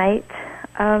tonight,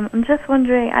 I'm just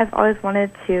wondering, I've always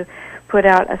wanted to put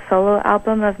out a solo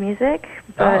album of music,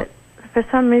 but for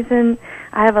some reason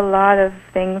I have a lot of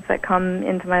things that come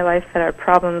into my life that are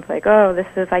problems, like,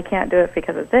 I can't do it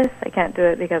because of this, I can't do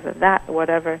it because of that,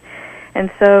 whatever. And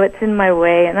so it's in my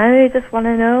way, and I really just want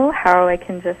to know how I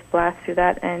can just blast through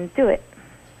that and do it.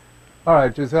 All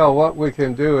right, Giselle, what we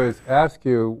can do is ask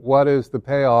you, what is the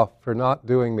payoff for not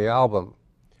doing the album?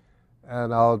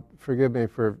 And forgive me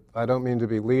for, I don't mean to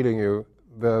be leading you.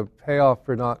 The payoff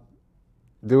for not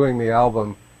doing the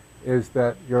album is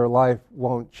that your life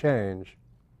won't change.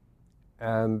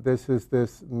 And this is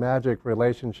this magic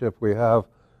relationship we have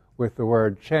with the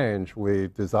word change. We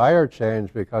desire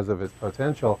change because of its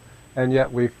potential, and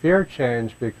yet we fear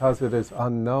change because it is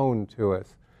unknown to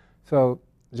us. So,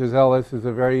 Giselle, this is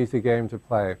a very easy game to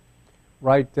play.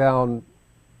 Write down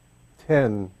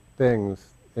 10 things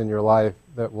in your life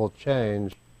that will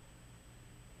change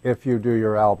if you do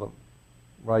your album.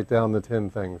 Write down the 10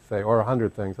 things, say, or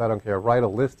 100 things, I don't care. Write a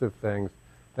list of things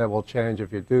that will change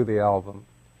if you do the album.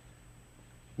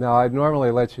 Now, I'd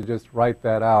normally let you just write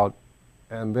that out,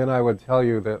 and then I would tell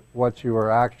you that what you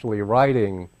are actually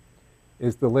writing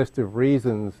is the list of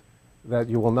reasons that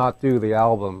you will not do the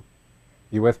album.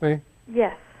 You with me?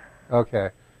 Yes. Okay.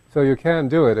 So you can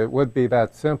do it. It would be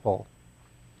that simple.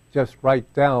 Just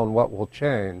write down what will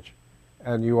change,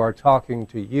 and you are talking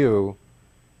to you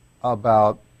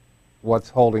about what's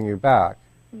holding you back.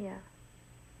 Yeah.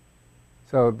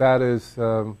 So that is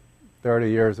 30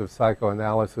 years of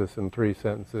psychoanalysis in 3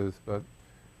 sentences, but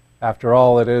after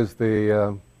all, it is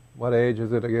the, what age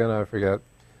is it again? I forget.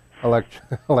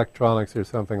 Electronics or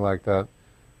something like that.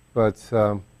 But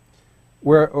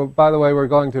by the way, we're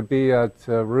going to be at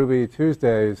Ruby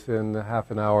Tuesdays in half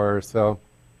an hour or so.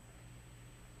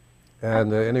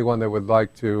 And anyone that would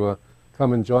like to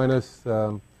come and join us,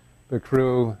 the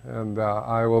crew and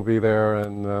I will be there,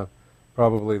 and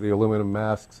probably the aluminum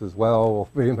masks as well will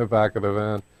be in the back of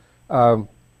the van.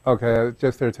 Okay,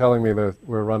 just they're telling me that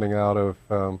we're running out of...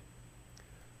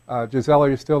 Giselle, are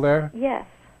you still there? Yes.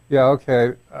 Yeah,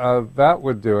 okay. That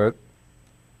would do it.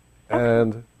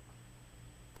 And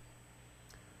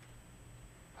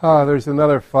there's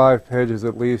another 5 pages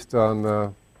at least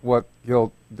on what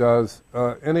guilt does.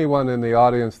 Anyone in the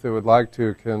audience that would like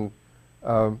to can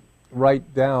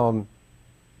write down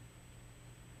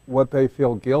what they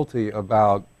feel guilty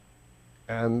about.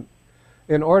 And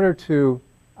in order to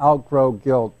outgrow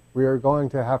guilt, we are going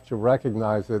to have to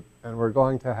recognize it, and we're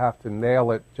going to have to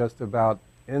nail it just about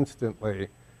instantly.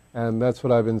 And that's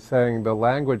what I've been saying, the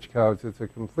language codes. It's a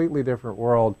completely different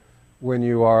world when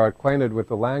you are acquainted with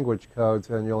the language codes,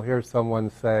 and you'll hear someone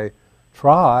say,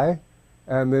 try,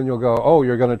 and then you'll go, oh,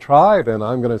 you're going to try? Then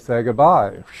I'm going to say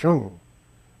goodbye. Shung.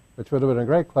 Which would have been a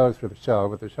great close for the show,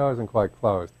 but the show isn't quite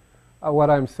closed. What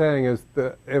I'm saying is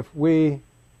that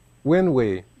when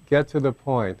we get to the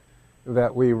point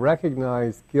that we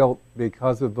recognize guilt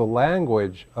because of the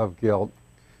language of guilt,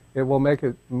 it will make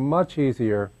it much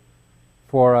easier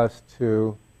for us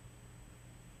to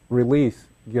release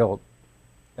guilt.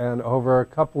 And over a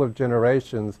couple of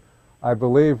generations, I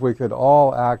believe we could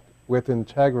all act with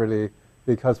integrity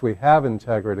because we have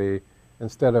integrity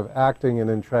instead of acting in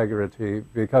integrity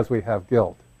because we have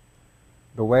guilt.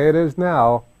 The way it is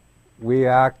now, we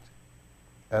act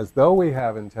as though we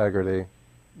have integrity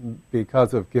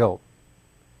because of guilt.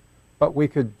 But we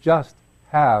could just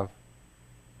have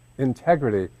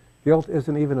integrity. Guilt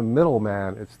isn't even a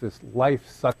middleman. It's this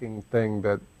life-sucking thing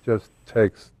that just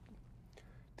takes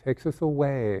us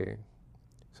away,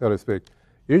 so to speak.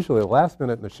 Usually the last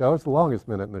minute in the show is the longest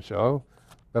minute in the show,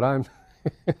 but I'm...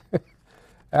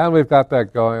 and we've got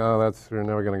that going. Oh, we're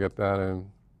never going to get that in.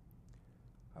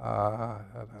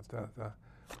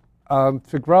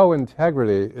 To grow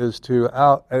integrity is to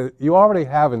you already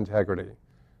have integrity.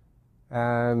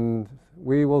 And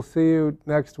we will see you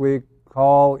next week.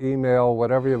 Call, email,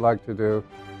 whatever you'd like to do.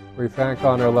 We thank,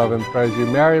 honor, love, and praise you.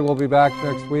 Mary will be back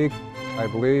next week, I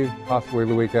believe, possibly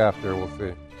the week after. We'll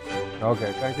see.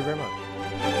 Okay, thank you very much.